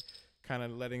in, kind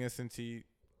of letting us into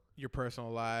your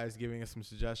personal lives, giving us some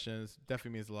suggestions.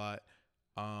 Definitely means a lot.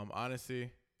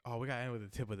 Honestly, we gotta end with the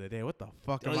tip of the day. What the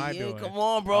fuck am I doing? Come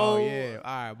on, bro. Oh yeah.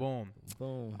 All right, boom.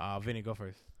 Boom. Vinny, go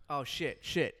first. Oh shit.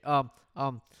 Tip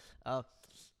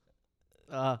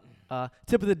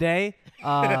of the day: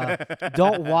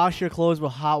 don't wash your clothes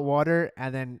with hot water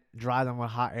and then dry them with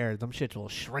hot air. Them shits will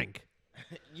shrink.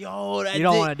 Yo, that You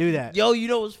don't dick- want to do that. Yo, you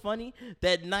know what's funny?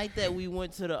 That night that we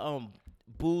went to the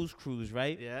booze cruise,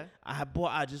 right? Yeah.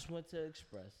 I just went to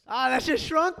Express. Ah, that shit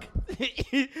shrunk.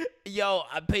 Yo,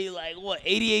 I paid like what,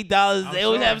 $88. They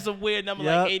always sure. have some weird number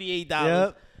Yep. like $88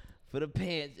 Yep. for the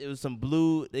pants. It was some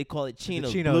blue. They call it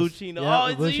chinos. chinos. Blue chino. Yeah, Oh,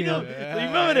 the blue so you know, chino. so you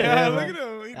remember that? Yeah, Yeah, look man. at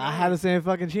him. He I knows. had the same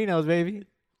fucking chinos, baby.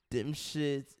 Them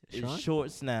shits is Shrunk?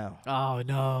 shorts now. Oh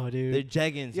no, They're dude.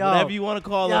 jeggings, Yo. whatever you want to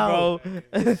call Yo.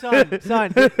 it, bro. son,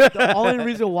 the only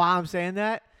reason why I'm saying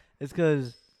that is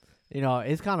because,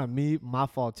 it's kind of my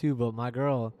fault too. But my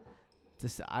girl,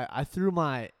 I threw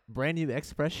my brand new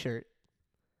Express shirt,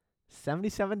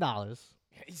 $77.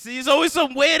 See, it's always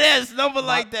some weird ass number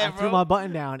like that, I bro. threw my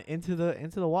button down into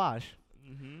the wash,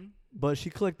 Mm-hmm. but she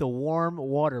clicked the warm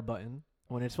water button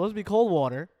when it's supposed to be cold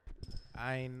water.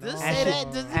 I know. Does it And say she-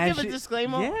 that? Does it and give a she-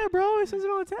 disclaimer? Yeah, bro, it says it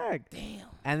on the tag. Damn.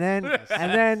 And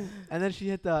then she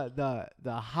hit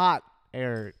the hot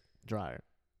air dryer.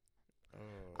 Oh,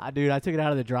 I took it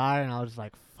out of the dryer and I was just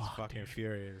like, it's fuck. fucking Dude.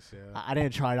 furious. Yeah. I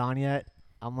didn't try it on yet.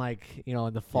 I'm like,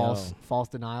 in the false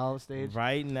denial stage.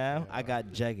 Right now, I got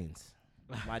jeggings.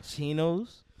 My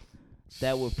chinos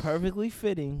that were perfectly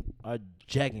fitting are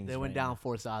jeggings. They went right down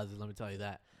 4 sizes, let me tell you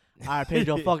that. All right,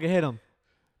 Pedro, fucking hit him.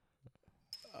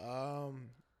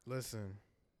 Listen,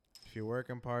 if you're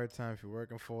working part time, if you're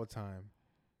working full time,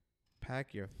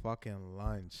 pack your fucking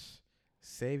lunch.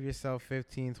 Save yourself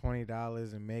 $15,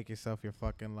 $20 and make yourself your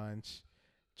fucking lunch.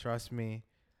 Trust me,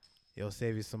 it'll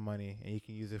save you some money and you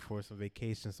can use it for some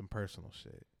vacation, some personal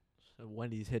shit.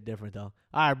 Wendy's hit different though.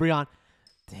 All right, Breon.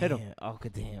 Damn. Hit 'em. Oh,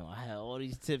 good damn. I had all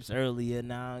these tips earlier.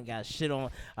 Now I got shit on. All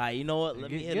right, you know what?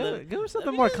 Let me hit it. Give him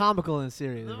something me more just- comical than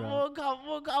serious, bro.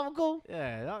 More comical.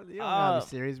 Yeah, you don't gotta be Uh,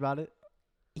 serious about it.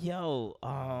 Yo,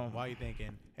 While you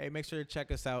thinking, hey, make sure to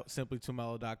check us out,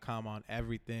 simply2mellow.com on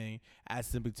everything, at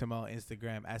simply2mellow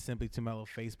Instagram, at simply2mellow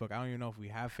Facebook. I don't even know if we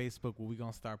have Facebook, but we're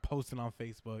going to start posting on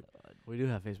Facebook. We do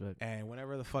have Facebook. And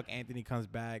whenever the fuck Anthony comes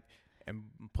back and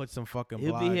put some fucking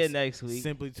he'll blogs, be here next week.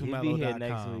 simply2mellow.com. He'll be here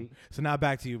next week. So now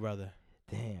back to you, brother.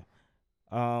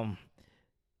 Damn.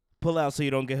 Pull out so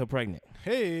you don't get her pregnant.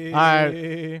 Hey. All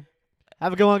right.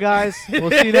 Have a good one, guys.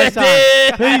 We'll see you next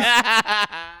time.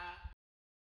 Peace.